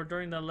door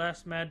during the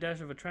last mad dash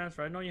of a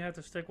transfer. I know you have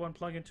to stick one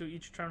plug into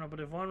each terminal, but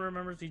if one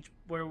remembers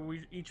where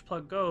each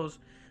plug goes,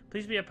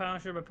 please be a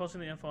pioneer by posting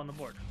the info on the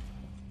board.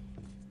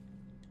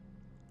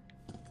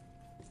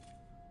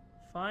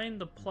 Find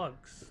the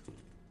plugs.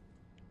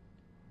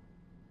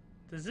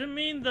 Does it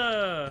mean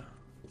the...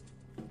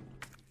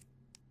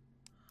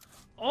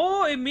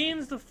 Oh, it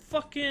means the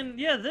fucking...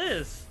 Yeah,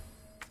 this.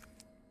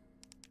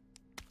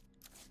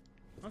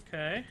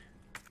 Okay.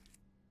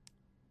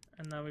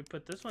 And now we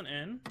put this one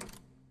in.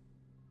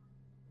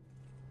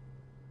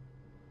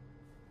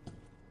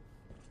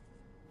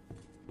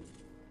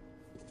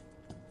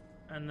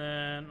 And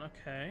then,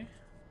 okay.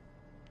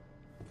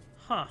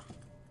 Huh.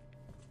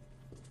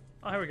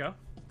 Oh, here we go.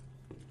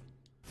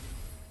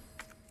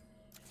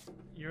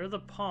 You're the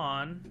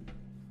pawn.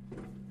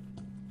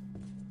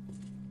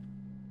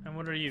 And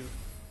what are you?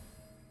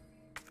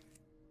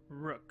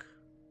 Rook.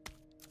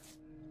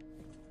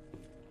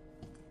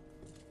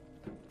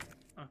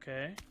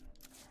 Okay.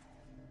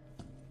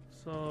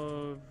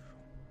 So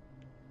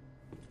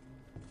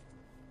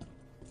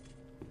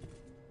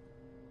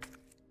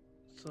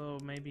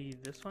maybe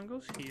this one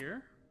goes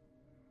here.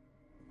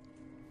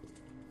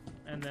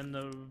 And then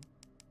the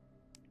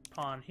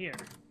pawn here.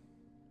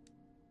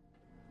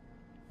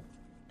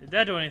 Did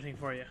that do anything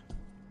for you?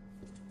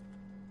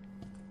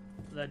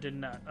 That did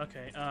not.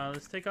 Okay,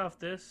 let's take off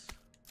this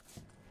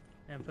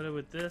and put it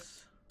with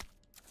this.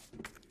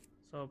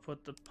 So I'll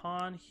put the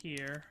pawn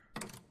here.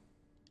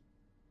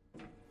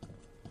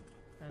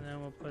 And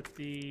then we'll put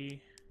the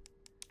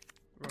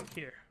rook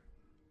here.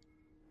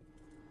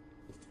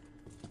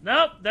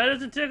 Nope, that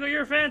doesn't tickle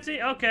your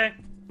fancy. Okay.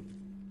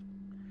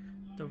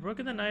 The rook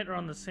and the knight are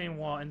on the same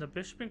wall, and the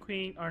bishop and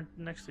queen aren't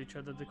next to each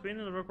other. The queen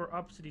and the rook were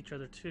opposite each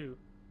other too.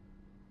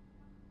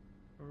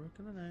 The rook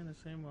and the knight on the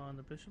same wall, and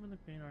the bishop and the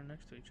queen are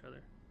next to each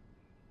other.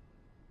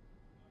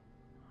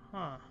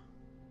 Huh.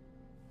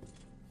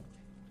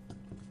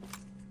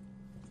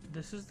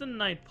 This is the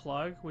knight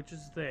plug, which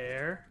is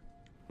there.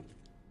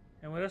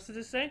 And what else did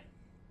it say?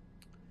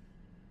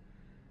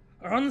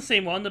 Are on the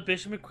same wall, and the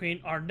bishop and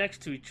queen are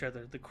next to each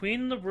other. The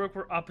queen and the rook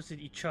were opposite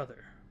each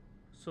other.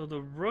 So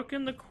the rook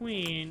and the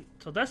queen...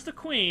 So that's the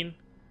queen,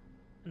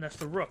 and that's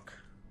the rook.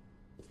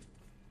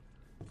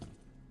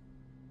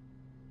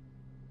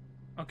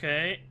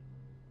 Okay.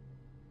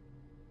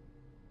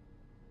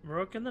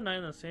 Rook and the knight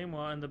on the same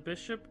wall, and the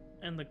bishop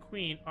and the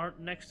queen aren't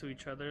next to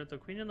each other. The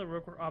queen and the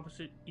rook were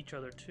opposite each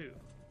other too.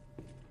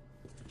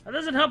 That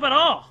doesn't help at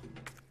all!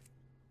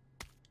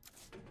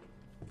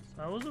 So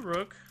that was the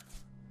rook.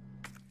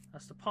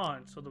 That's the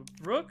pawn. So the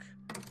rook...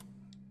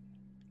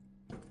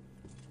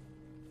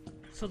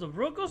 So the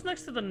rook goes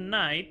next to the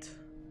knight.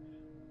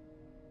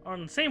 Are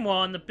on the same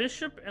wall, and the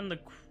bishop and the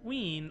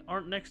queen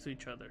aren't next to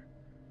each other.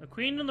 The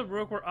queen and the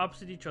rook were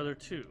opposite each other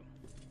too.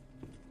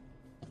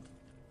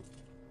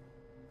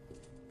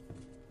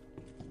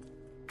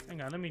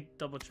 Hang on, let me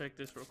double check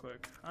this real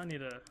quick. I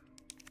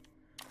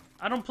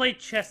don't play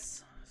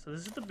chess. So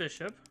this is the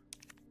bishop.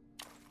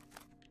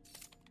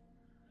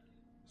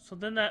 So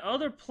then that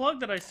other plug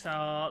that I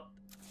saw,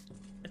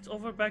 it's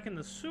over back in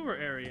the sewer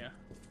area.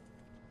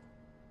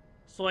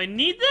 So I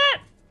need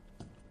that?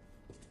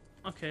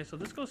 Okay, so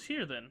this goes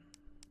here then.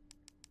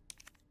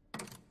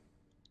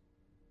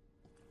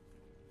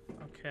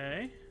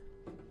 Okay.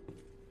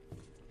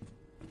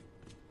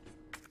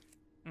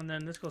 And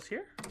then this goes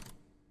here?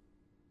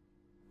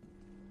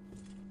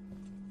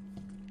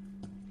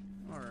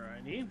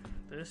 Alrighty.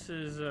 This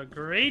is a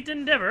great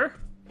endeavor.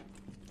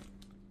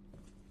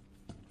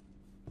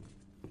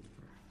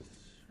 Is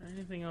there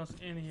anything else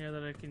in here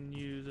that I can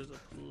use as a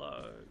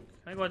plug?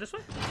 Can I go out this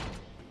way?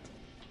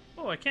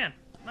 Oh, I can.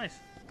 Nice.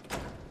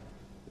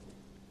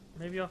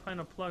 Maybe I'll find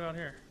a plug out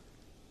here.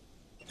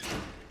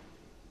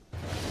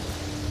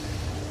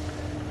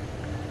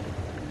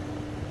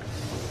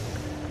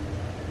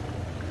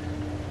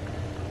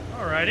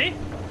 Alrighty.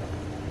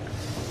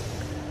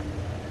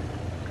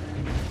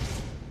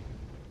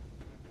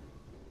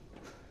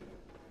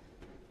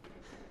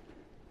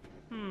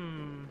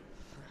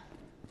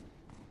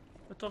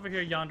 What's over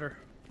here yonder?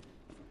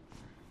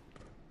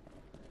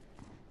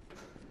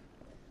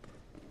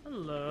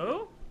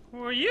 Hello?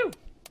 Who are you?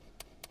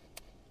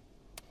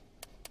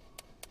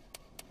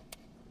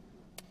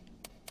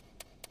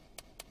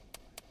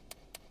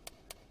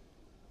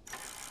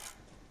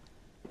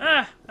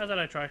 Ah! How did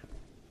I try?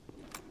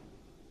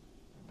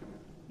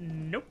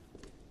 Nope.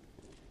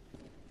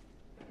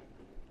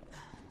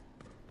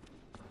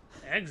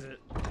 Exit?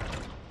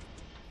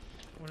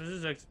 What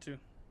does this exit to?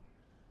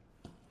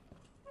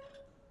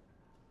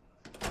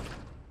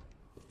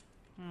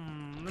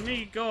 Let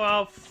me go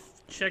out,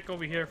 check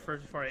over here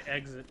first before I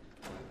exit.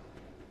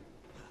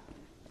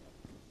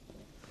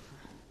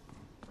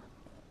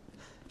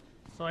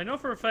 So I know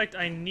for a fact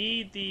I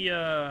need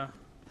the,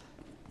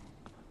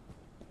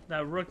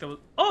 that rook that was...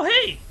 Oh,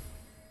 hey!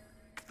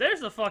 There's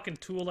the fucking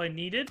tool I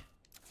needed.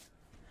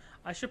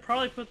 I should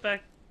probably put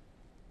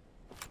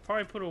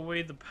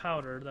away the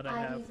powder that I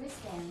have. IV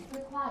wristband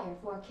required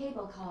for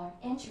cable car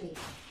entry.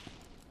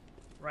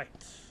 Right.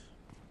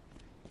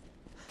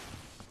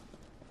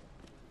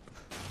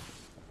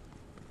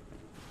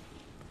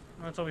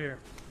 What's over here?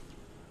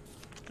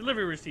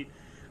 Delivery receipt.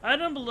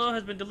 Item below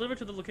has been delivered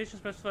to the location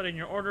specified in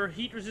your order.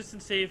 Heat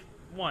resistant safe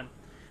 1.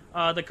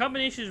 The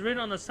combination is written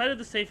on the side of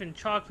the safe in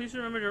chalk. Please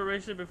remember to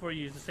erase it before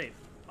you use the safe.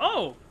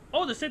 Oh!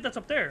 Oh, the safe that's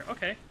up there.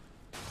 Okay.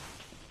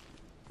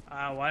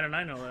 Why didn't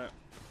I know that?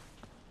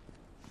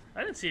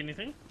 I didn't see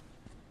anything.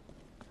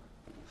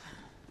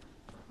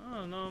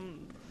 Oh, no.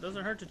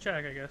 Doesn't hurt to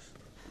check, I guess.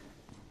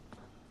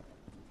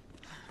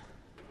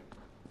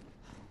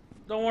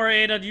 Don't worry,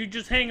 Ada. You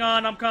just hang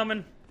on. I'm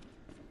coming.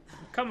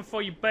 I'm coming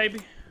for you, baby.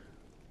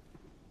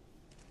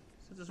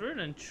 Since it's written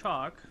in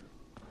chalk.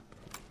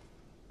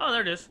 Oh,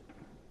 there it is.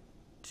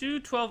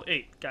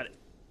 2-12-8. Got it.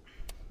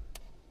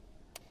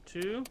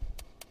 2,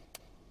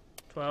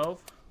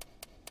 12,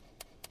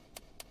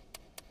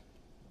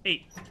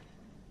 8.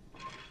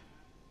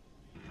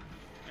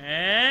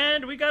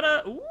 And we got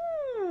a...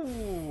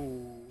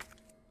 Ooh!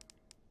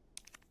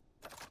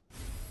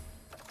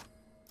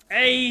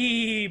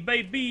 Hey,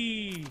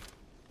 baby!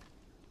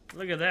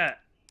 Look at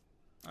that.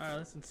 Alright,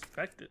 let's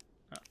inspect it.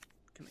 I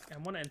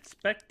want to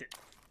inspect it.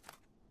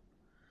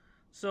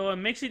 So it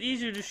makes it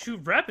easier to shoot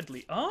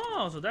rapidly.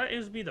 Oh, so that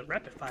gives me the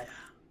rapid fire.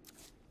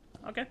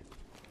 Okay.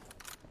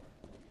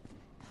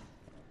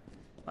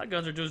 My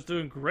guns are just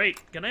doing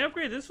great. Can I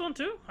upgrade this one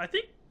too? I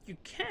think you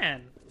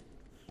can.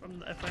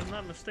 If I'm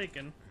not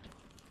mistaken.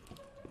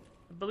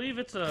 I believe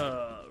it's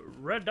a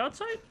red dot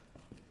sight,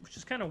 which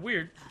is kind of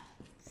weird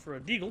for a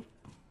deagle.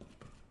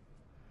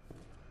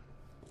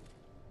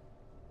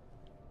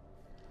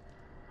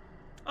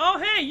 Oh,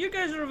 hey, you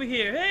guys are over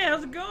here. Hey,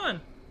 how's it going?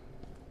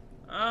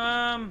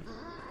 Hang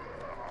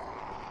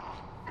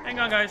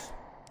on, guys.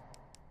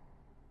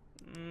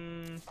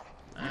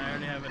 I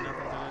already have enough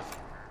of this.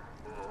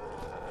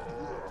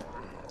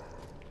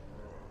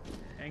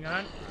 Hang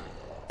on.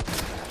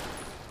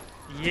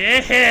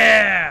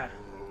 Yeah!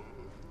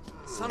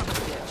 Son of a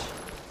bitch.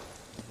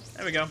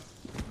 There we go.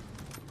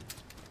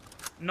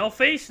 No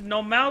face,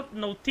 no mouth,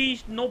 no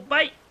teeth, no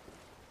bite.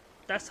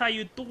 That's how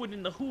you do it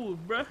in the hood,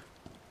 bruh.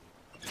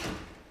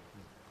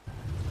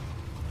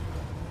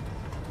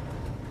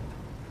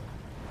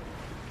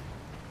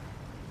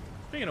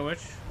 Speaking of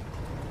which,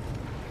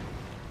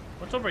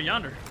 what's over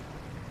yonder?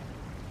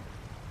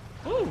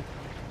 Ooh!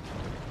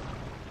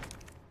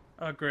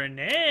 A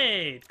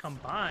grenade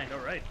combined,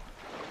 alright.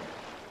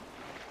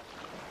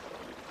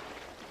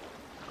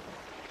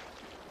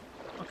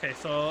 Okay,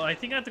 so I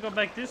think I have to go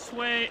back this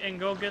way and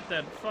go get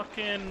that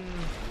fucking...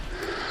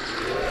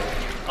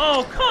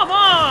 Oh, come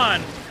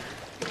on!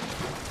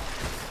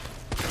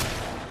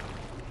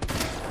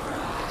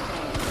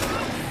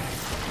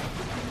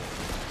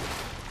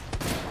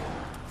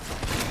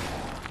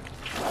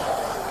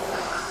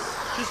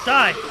 Just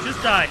die,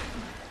 just die.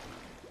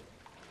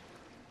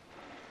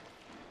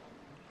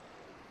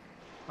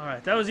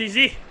 Alright, that was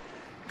easy.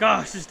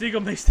 Gosh, this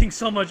deagle makes things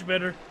so much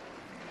better.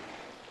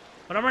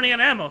 But I'm running out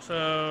of ammo,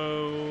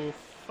 so...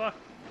 Fuck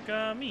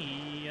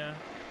me. Here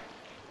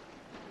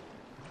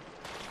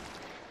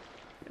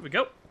we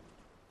go.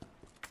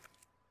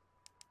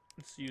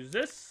 Let's use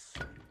this.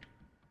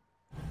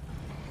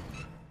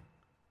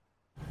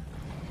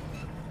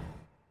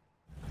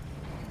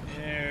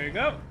 There we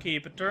go.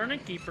 Keep it turning,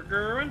 keep her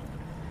going.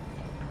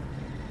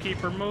 Keep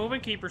her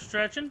moving, keep her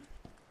stretching.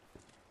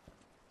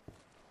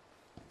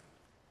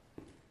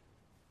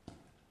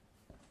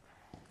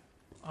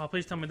 Oh,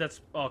 please tell me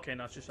that's... Oh, okay,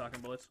 no, it's just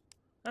shotgun bullets.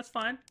 That's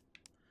fine.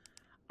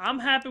 I'm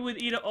happy with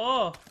either...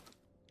 Oh!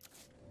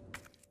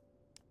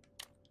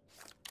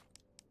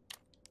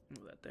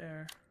 Move that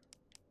there.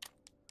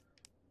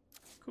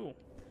 Cool.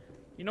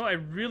 You know, I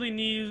really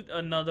need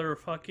another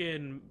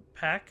fucking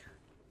pack.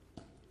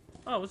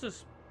 Oh, what's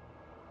this?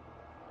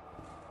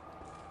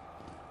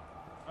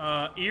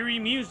 Eerie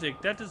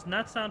music. That does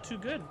not sound too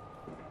good.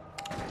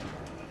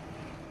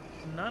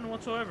 None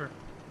whatsoever.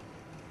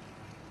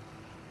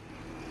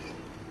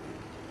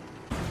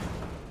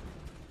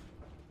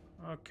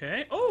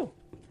 Okay. Oh!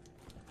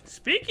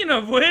 Speaking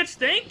of which,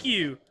 thank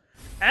you!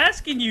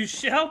 Asking you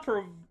shall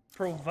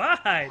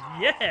provide.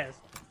 Yes!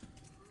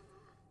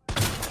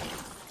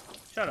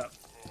 Shut up.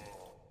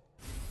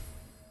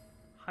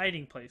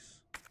 Hiding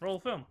place. Roll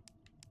film.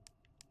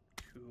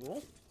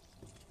 Cool.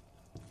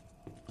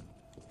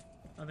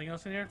 Nothing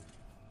else in here?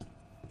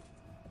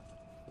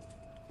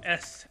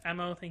 S.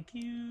 Ammo, thank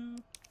you.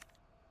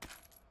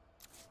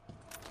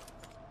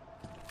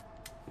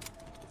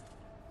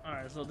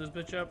 Alright, let's load this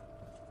bitch up.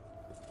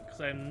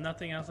 Because I have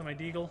nothing else on my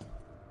deagle.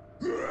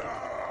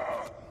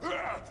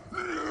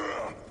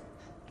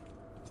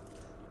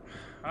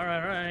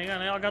 Alright, hang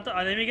on.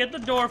 Let me get the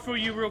door for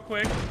you real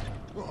quick.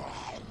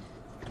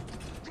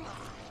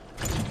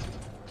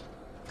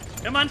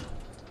 Come on.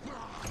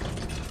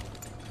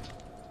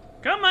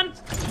 Come on.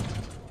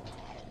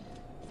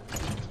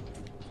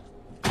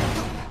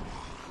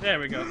 There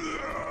we go.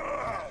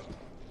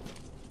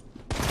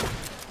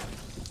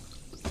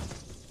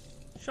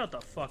 Shut the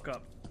fuck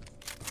up.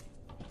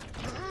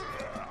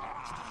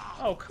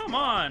 Oh, come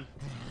on.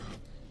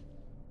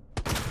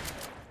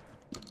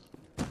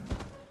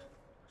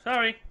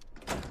 Sorry.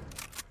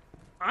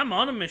 I'm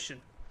on a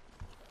mission.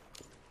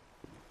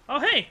 Oh,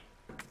 hey.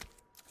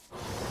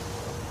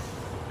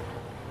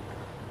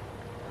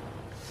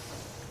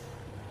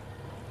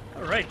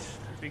 Alright.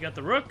 We got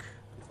the rook.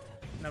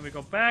 Now we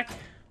go back.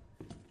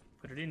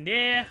 Put it in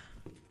there.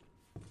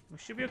 We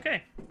should be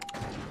okay.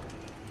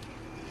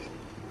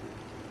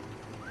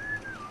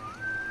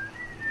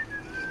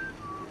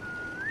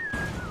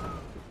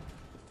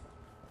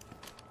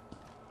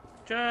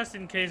 Just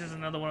in case there's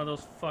another one of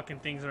those fucking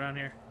things around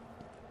here.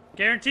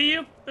 Guarantee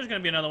you, there's gonna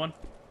be another one.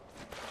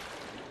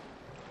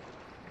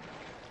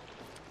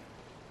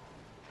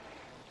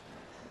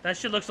 That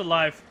shit looks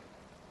alive.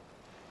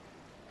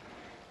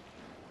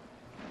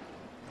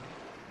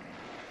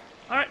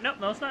 Alright, nope,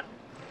 no it's not.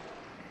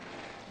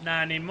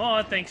 Not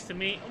anymore, thanks to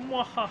me.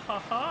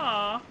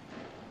 Mwahaha.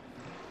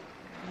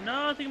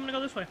 No, I think I'm gonna go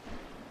this way.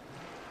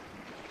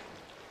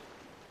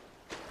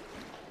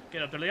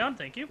 Get up there, Leon,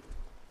 thank you.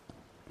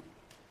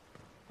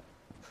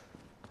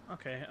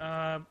 Okay,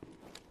 I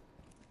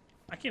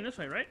came this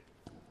way, right?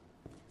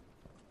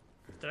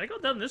 Did I go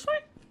down this way?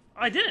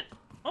 I didn't!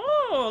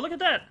 Oh, look at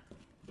that!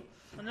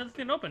 Another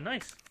thing open,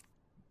 nice.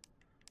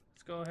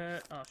 Let's go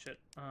ahead. Oh, shit.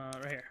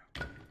 Right here.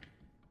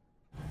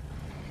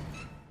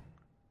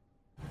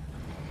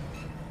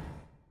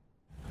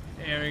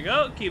 There we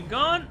go. Keep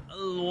going.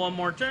 One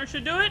more turn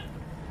should do it.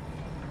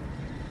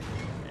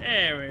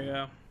 There we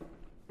go.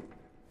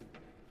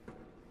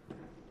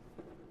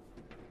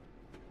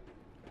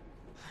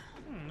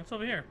 What's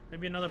over here?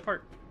 Maybe another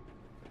part.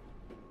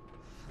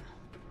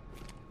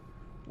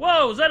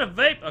 Whoa, is that a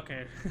vape?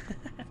 Okay.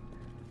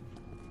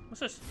 What's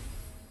this?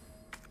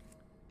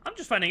 I'm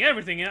just finding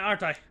everything,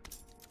 aren't I?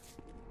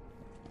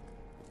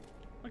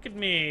 Look at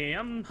me.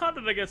 How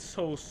did I get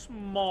so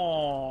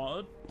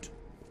smart?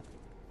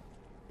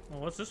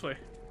 Well, what's this way?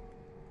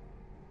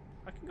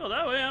 I can go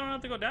that way. I don't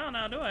have to go down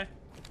now, do I?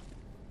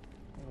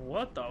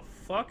 What the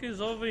fuck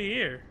is over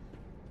here?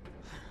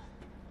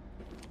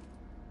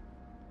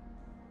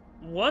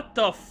 What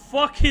the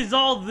fuck is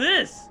all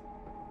this?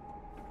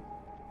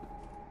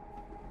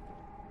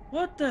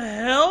 What the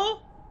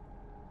hell?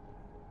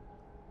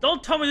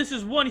 Don't tell me this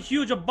is one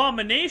huge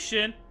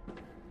abomination.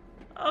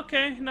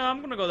 Okay, no,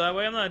 I'm gonna go that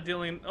way. I'm not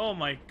dealing... Oh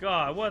my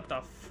god, what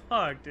the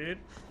fuck, dude?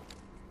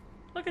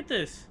 Look at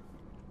this.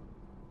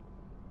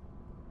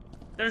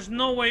 There's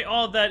no way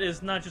all that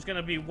is not just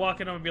gonna be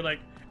walking up and be like,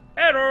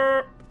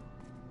 error!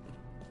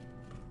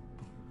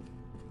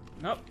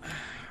 Nope.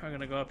 We're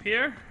gonna go up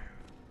here.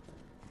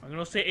 I'm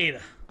gonna say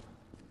Ada.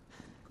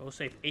 Go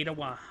save Ada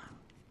Wong.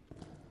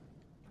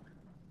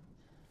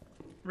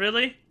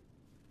 Really?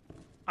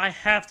 I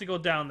have to go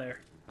down there.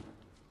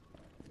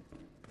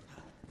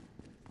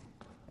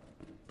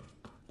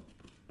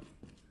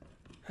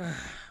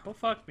 Oh,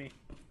 fuck me.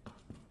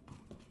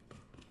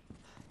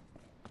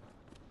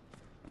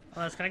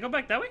 Unless, can I go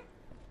back that way?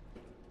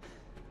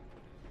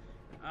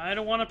 I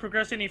don't want to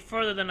progress any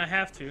further than I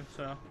have to,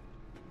 so...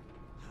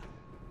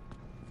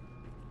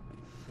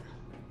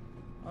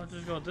 I'll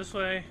just go this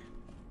way.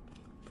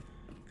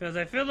 Because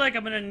I feel like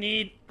I'm going to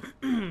need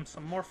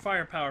some more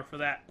firepower for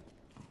that.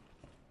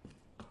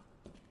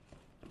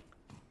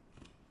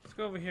 Let's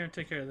go over here and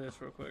take care of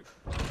this real quick.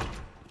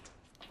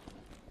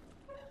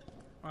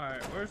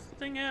 Alright, where's the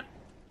thing at?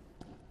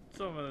 It's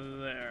over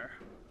there.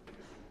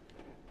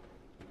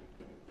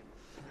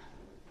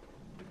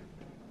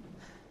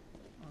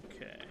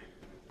 Okay.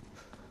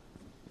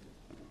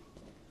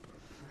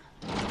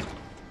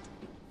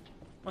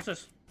 What's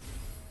this?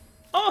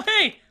 Oh,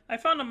 hey! I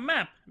found a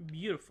map.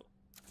 Beautiful.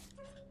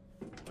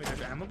 Wait,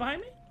 there's ammo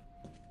behind me?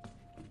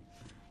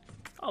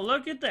 Oh,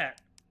 look at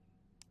that.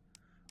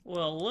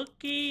 Well,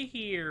 looky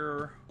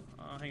here.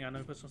 Oh, hang on. Let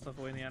me put some stuff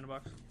away in the ammo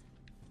box.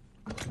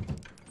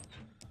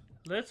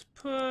 Let's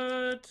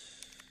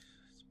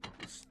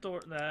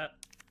store that.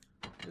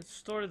 Let's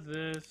store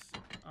this.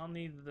 I'll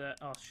need that.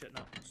 Oh, shit,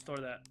 no. Store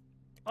that.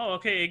 Oh,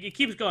 okay. It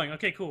keeps going.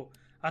 Okay, cool.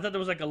 I thought there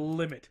was like a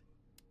limit.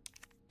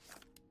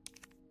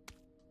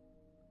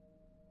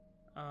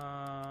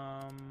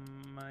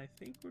 I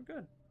think we're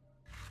good.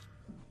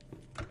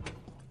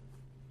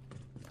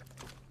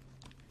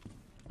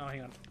 Oh,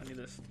 hang on. I need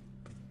this.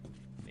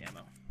 The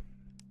ammo.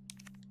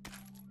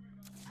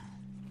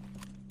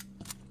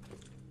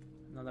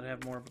 Now that I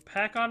have more of a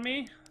pack on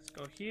me, let's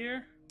go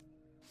here.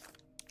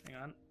 Hang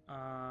on.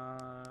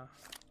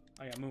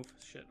 Oh yeah, move.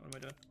 Shit, what am I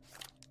doing?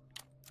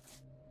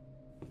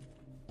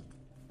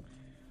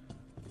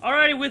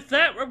 Alrighty, with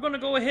that, we're gonna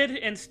go ahead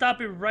and stop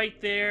it right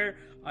there.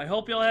 I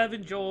hope y'all have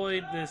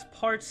enjoyed this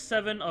part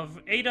 7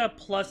 of Ada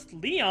plus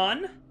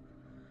Leon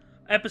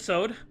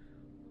episode.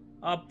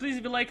 Please,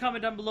 if you like,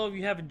 comment down below if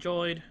you have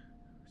enjoyed.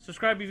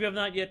 Subscribe if you have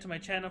not yet to my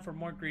channel for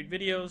more great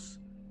videos.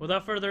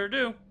 Without further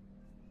ado,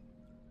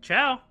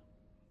 ciao!